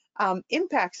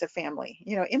impacts a family,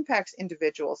 you know, impacts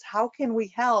individuals, how can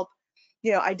we help,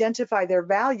 you know, identify their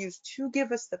values to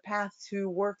give us the path to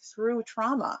work through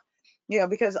trauma? You know,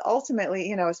 because ultimately,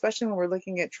 you know, especially when we're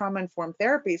looking at trauma-informed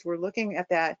therapies, we're looking at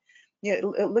that, you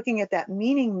know, looking at that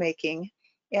meaning making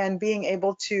and being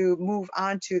able to move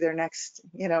on to their next,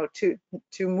 you know, to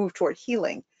move toward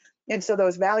healing. And so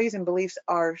those values and beliefs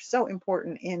are so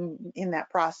important in that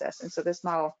process. And so this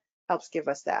model helps give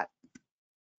us that.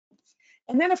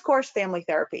 And then, of course, family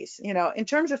therapies. You know, in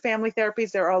terms of family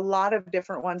therapies, there are a lot of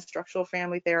different ones: structural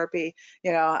family therapy,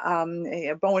 you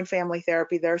know, Bowen family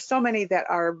therapy. There are so many that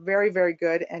are very, very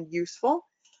good and useful.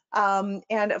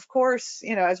 And of course,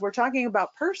 you know, as we're talking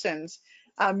about persons,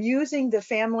 using the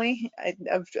family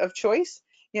of choice,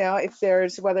 you know, if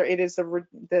there's, whether it is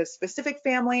the specific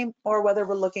family or whether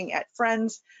we're looking at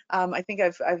friends. I think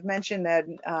I've mentioned that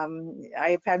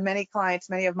I've had many clients,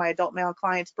 many of my adult male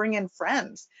clients, bring in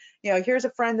friends. You know, here's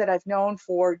a friend that I've known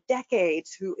for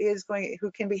decades who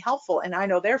can be helpful, and I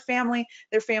know their family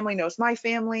knows my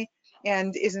family,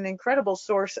 and is an incredible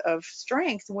source of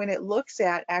strength when it looks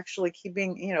at actually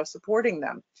keeping, you know, supporting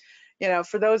them. You know,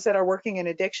 for those that are working in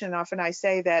addiction, often I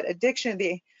say that addiction,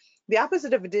 the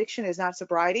opposite of addiction is not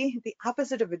sobriety. The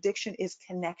opposite of addiction is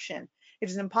connection. It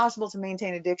is impossible to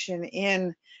maintain addiction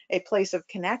in a place of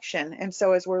connection. And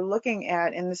so as we're looking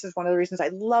at, and this is one of the reasons I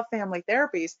love family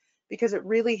therapies, because it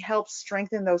really helps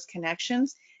strengthen those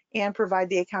connections and provide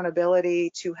the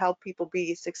accountability to help people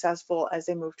be successful as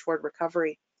they move toward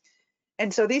recovery.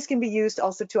 And so these can be used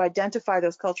also to identify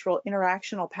those cultural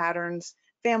interactional patterns,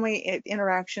 family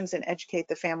interactions, and educate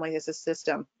the family as a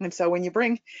system. And so when you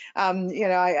bring, you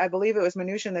know, I believe it was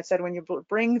Manushan that said, when you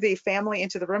bring the family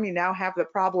into the room, you now have the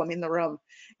problem in the room,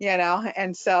 you know,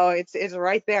 and so it's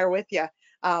right there with you,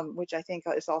 which I think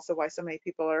is also why so many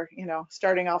people are, you know,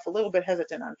 starting off a little bit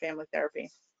hesitant on family therapy.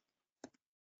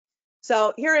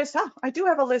 So here is, I do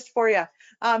have a list for you.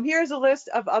 Here's a list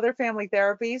of other family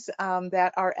therapies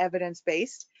that are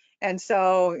evidence-based. And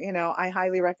so, you know, I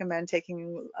highly recommend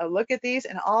taking a look at these,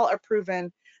 and all are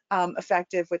proven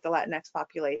effective with the Latinx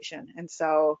population. And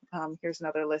so here's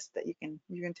another list that you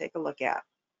can take a look at.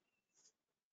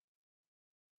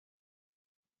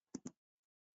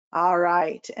 All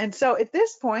right, and so at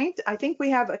this point, I think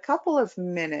we have a couple of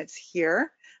minutes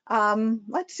here.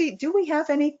 Let's see, do we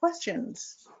have any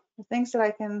questions? Things that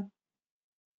I can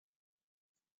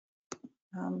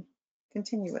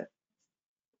continue with.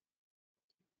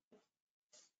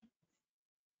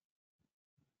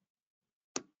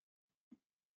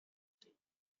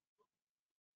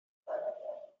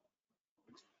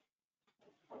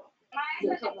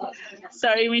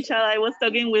 Sorry, Michelle, I was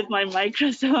talking with my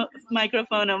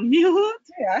microphone on mute.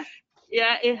 Yeah.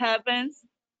 Yeah, it happens.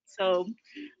 So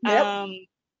Yep.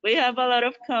 we have a lot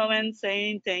of comments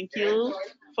saying thank you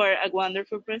for a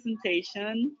wonderful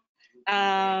presentation.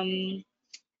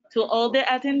 To all the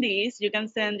attendees, you can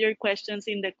send your questions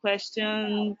in the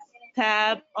question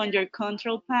tab on your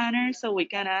control panel, so we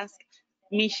can ask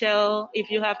Michelle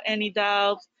if you have any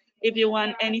doubts, if you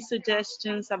want any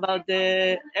suggestions about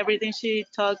everything she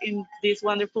talked in this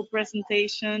wonderful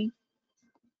presentation.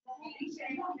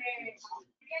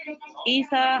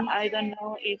 Isa, I don't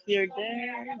know if you're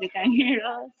there, you can hear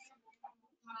us.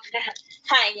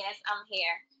 Hi, yes, I'm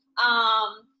here.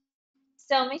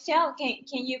 So Michelle,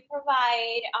 can you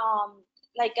provide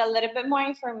like a little bit more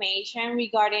information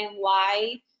regarding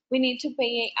why we need to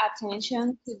pay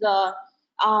attention to the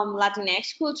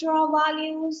Latinx cultural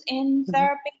values in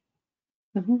therapy?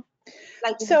 Mm-hmm.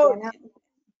 Like in So general?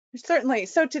 certainly,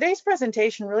 so today's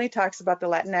presentation really talks about the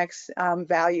Latinx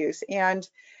values, and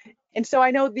And so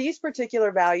I know these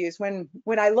particular values when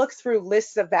I look through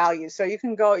lists of values. So you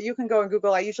can go and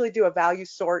Google. I usually do a value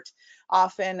sort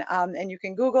often, and you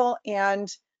can Google and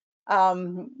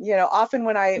often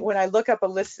when I look up a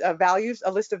list of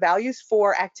values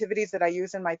for activities that I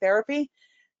use in my therapy,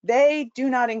 they do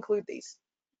not include these.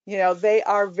 They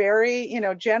are very,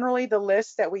 generally the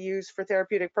lists that we use for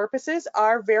therapeutic purposes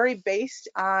are very based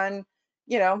on,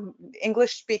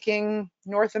 English speaking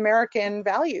North American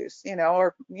values,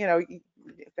 or,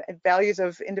 values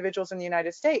of individuals in the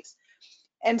United States.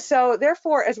 And so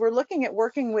therefore, as we're looking at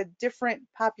working with different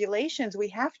populations, we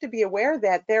have to be aware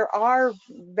that there are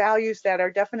values that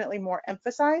are definitely more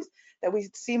emphasized, that we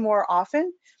see more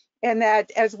often, and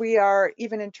that as we are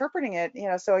even interpreting it,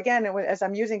 so again, as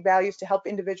I'm using values to help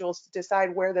individuals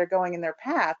decide where they're going in their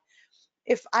path,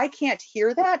 if I can't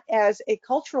hear that as a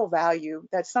cultural value,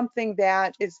 that's something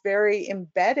that is very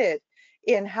embedded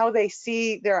in how they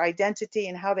see their identity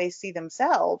and how they see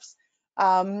themselves,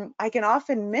 I can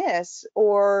often miss,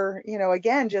 or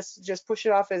again, just push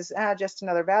it off as just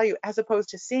another value, as opposed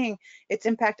to seeing its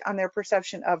impact on their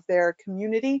perception of their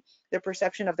community, their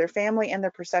perception of their family, and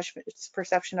their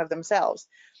perception of themselves.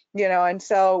 And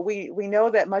so we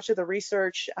know that much of the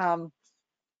research and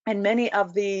many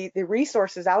of the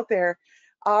resources out there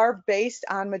are based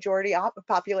on majority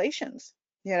populations,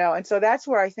 and so that's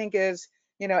where I think is,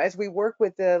 as we work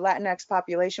with the Latinx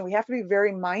population, we have to be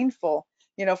very mindful,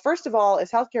 first of all,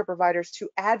 as healthcare providers, to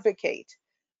advocate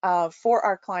for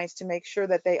our clients to make sure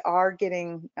that they are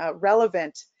getting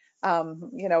relevant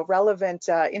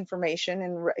information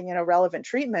and relevant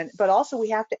treatment, but also we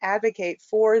have to advocate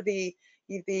for the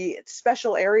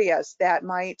special areas that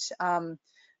might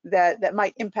that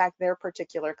might impact their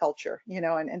particular culture,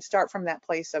 and start from that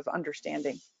place of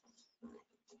understanding.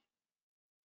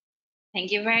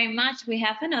 Thank you very much. We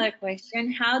have another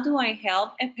question. How do I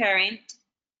help a parent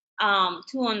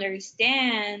to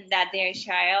understand that their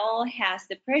child has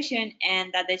depression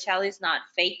and that the child is not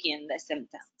faking the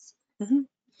symptoms? Mm-hmm.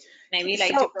 Maybe like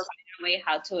to provide a way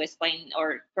how to explain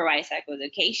or provide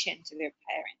psychoeducation to their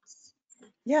parents.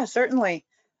 Yeah, certainly.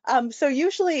 So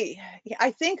usually,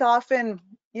 I think often,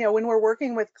 when we're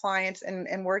working with clients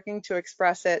and working to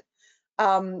express it,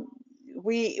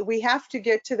 we have to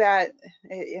get to that.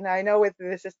 And I know with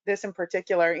this in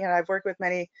particular, I've worked with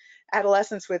many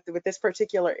adolescents with this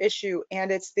particular issue,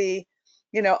 and it's the,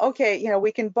 okay,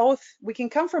 we can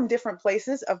come from different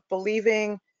places of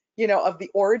believing, of the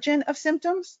origin of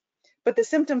symptoms, but the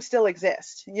symptoms still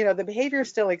exist, the behavior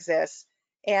still exists.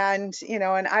 And,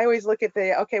 and I always look at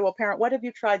okay, well, parent, what have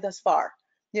you tried thus far?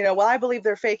 Well, I believe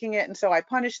they're faking it, and so I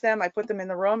punish them, I put them in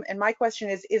the room, and my question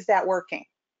is that working?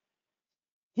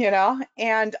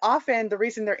 And often the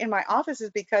reason they're in my office is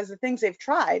because the things they've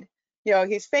tried,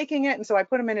 he's faking it, and so I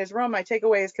put him in his room, I take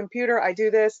away his computer, I do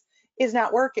this, is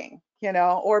not working,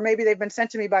 or maybe they've been sent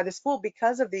to me by the school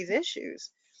because of these issues,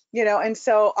 and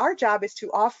so our job is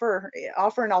to offer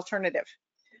an alternative,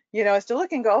 is to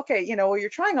look and go, okay, well, you're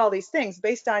trying all these things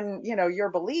based on, your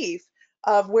belief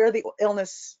of where the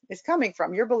illness is coming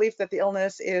from, your belief that the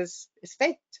illness is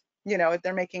faked,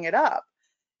 they're making it up.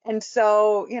 And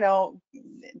so,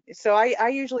 so I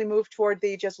usually move toward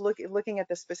the just looking at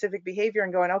the specific behavior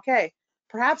and going, okay,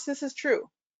 perhaps this is true.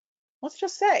 Let's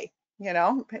just say,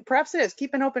 perhaps it is.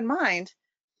 Keep an open mind.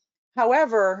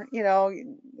 However,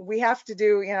 we have to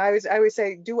do, I always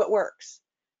say, do what works.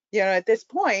 At this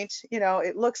point,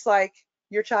 it looks like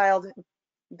your child,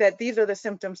 that these are the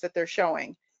symptoms that they're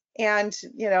showing. And,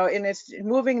 and it's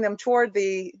moving them toward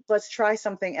the, let's try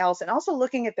something else. And also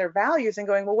looking at their values and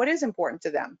going, well, what is important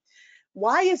to them?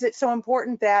 Why is it so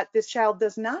important that this child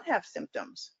does not have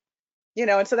symptoms?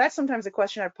 And so that's sometimes a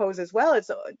question I pose as well.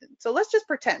 Is, so let's just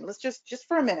pretend, let's just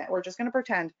for a minute, we're just going to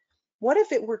pretend, what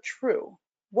if it were true?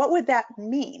 What would that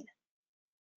mean?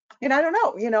 And I don't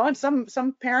know, and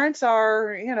some parents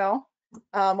are, well,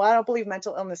 I don't believe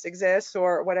mental illness exists,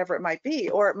 or whatever it might be,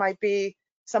 or it might be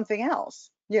something else,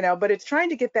 but it's trying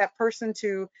to get that person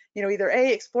to, either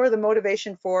explore the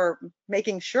motivation for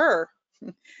making sure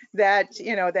that,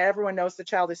 that everyone knows the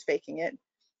child is faking it,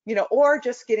 or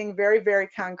just getting very, very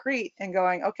concrete and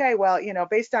going, okay, well,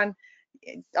 based on,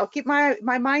 I'll keep my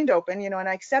mind open, and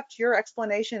I accept your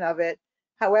explanation of it.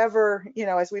 However,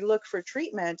 as we look for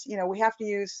treatment, we have to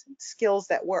use skills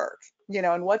that work,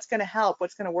 and what's going to help,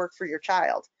 what's going to work for your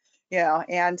child,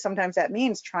 and sometimes that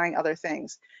means trying other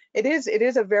things. It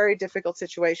is a very difficult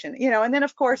situation, and then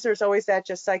of course there's always that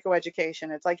just psychoeducation.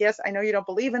 It's like, yes, I know you don't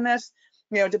believe in this,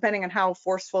 depending on how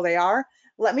forceful they are.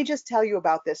 Let me just tell you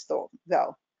about this though,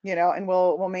 and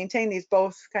we'll maintain these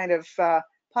both kind of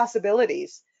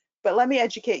possibilities. but let me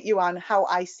educate you on how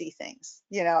I see things,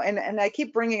 and I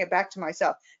keep bringing it back to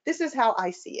myself. This is how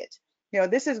I see it.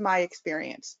 This is my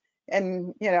experience,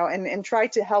 and try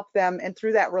to help them, and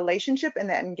through that relationship and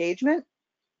that engagement.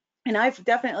 And I've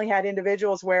definitely had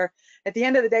individuals where at the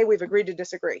end of the day, we've agreed to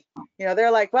disagree. They're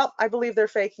like, well, I believe they're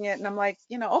faking it. And I'm like,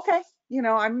 okay,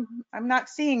 I'm not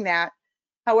seeing that.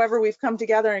 However, we've come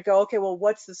together and go, okay, well,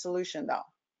 what's the solution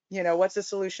though? What's the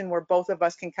solution where both of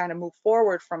us can kind of move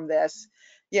forward from this?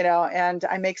 And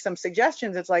I make some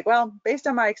suggestions. It's like, well, based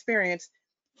on my experience,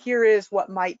 here is what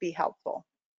might be helpful,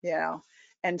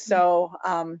 and so,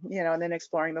 and then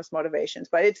exploring those motivations.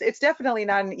 But it's definitely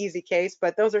not an easy case,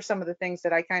 but those are some of the things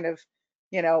that I kind of,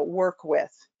 work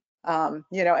with, and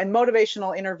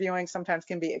motivational interviewing sometimes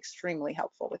can be extremely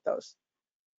helpful with those.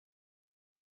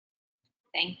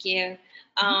 Thank you.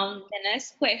 The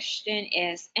next question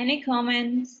is, any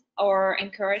comments or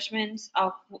encouragements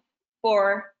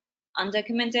for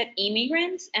undocumented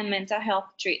immigrants and mental health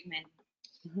treatment?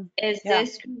 Is Yeah.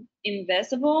 this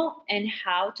invisible, and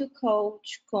how to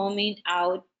coach coming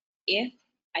out if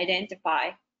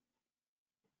identify?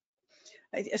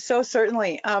 So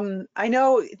certainly. I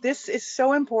know this is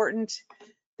so important,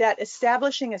 that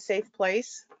establishing a safe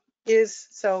place is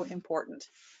so important.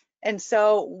 And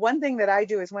so one thing that I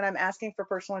do is when I'm asking for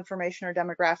personal information or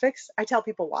demographics, I tell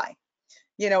people why.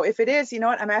 If it is,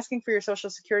 what, I'm asking for your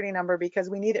social security number because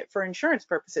we need it for insurance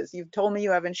purposes. You've told me you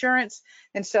have insurance.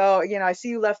 And so, I see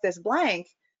you left this blank.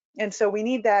 And so we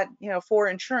need that, for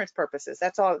insurance purposes.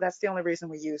 That's all, that's the only reason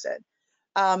we use it.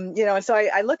 And so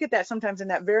I look at that sometimes in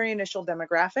that very initial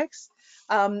demographics.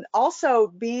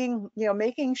 Also being,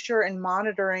 making sure and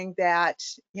monitoring that,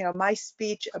 my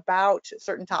speech about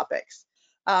certain topics.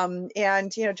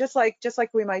 And just like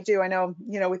we might do, I know,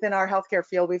 within our healthcare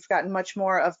field, we've gotten much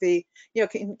more of the,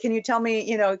 can you tell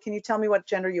me, can you tell me what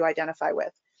gender you identify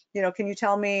with? Can you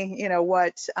tell me,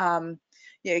 what, can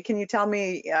you tell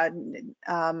me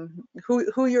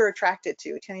who you're attracted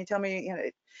to? Can you tell me,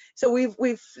 so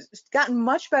we've gotten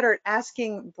much better at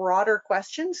asking broader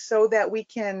questions so that we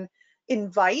can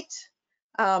invite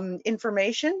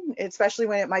information, especially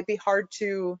when it might be hard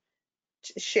to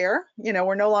share.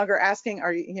 We're no longer asking,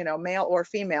 are you, male or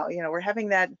female? We're having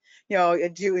that,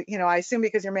 I assume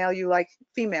because you're male, you like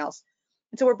females.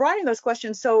 And so we're broadening those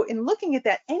questions. So in looking at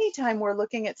that, anytime we're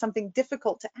looking at something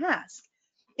difficult to ask,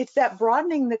 it's that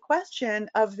broadening the question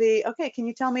of the, okay, can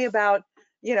you tell me about,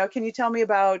 can you tell me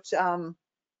about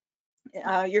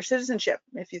your citizenship,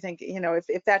 if you think,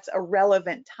 if that's a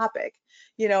relevant topic,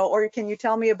 or can you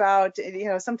tell me about,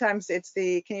 sometimes it's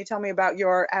the, can you tell me about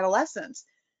your adolescence?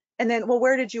 And then, well,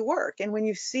 where did you work? And when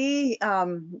you see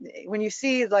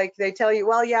like they tell you,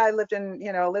 well, yeah, I lived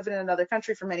in another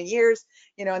country for many years,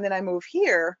 and then I moved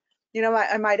here,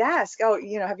 I might ask, oh,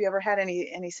 have you ever had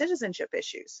any citizenship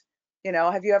issues?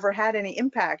 Have you ever had any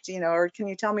impact, or can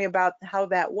you tell me about how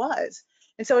that was?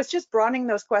 And so it's just broadening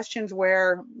those questions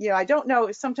where, I don't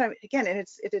know, sometimes, again, and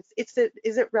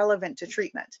is it relevant to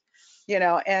treatment?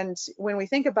 And when we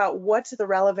think about what's the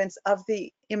relevance of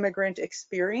the immigrant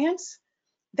experience,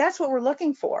 that's what we're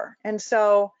looking for. And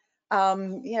so,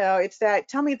 it's that,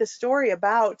 tell me the story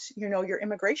about, your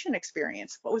immigration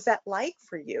experience. What was that like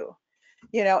for you?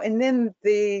 And then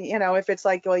the, if it's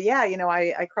like, well, yeah,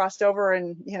 I crossed over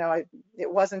and,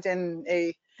 it wasn't in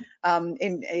a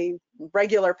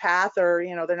regular path, or,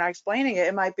 they're not explaining it.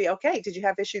 It might be, okay, did you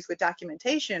have issues with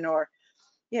documentation, or,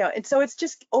 and so it's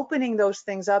just opening those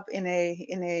things up in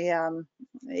a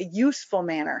useful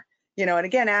manner, and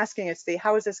again, asking, it's the,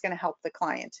 how is this going to help the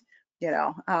client,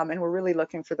 and we're really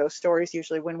looking for those stories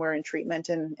usually when we're in treatment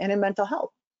and in mental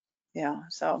health.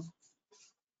 So.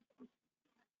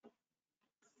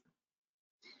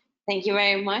 Thank you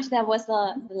very much. That was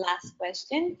the last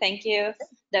question. Thank you,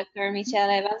 Dr. Michelle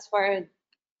Evans, for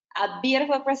a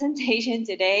beautiful presentation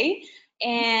today.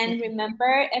 And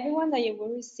remember, everyone, that you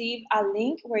will receive a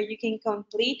link where you can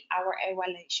complete our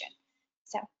evaluation.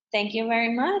 So thank you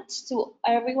very much to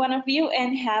every one of you,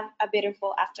 and have a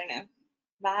beautiful afternoon.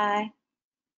 Bye.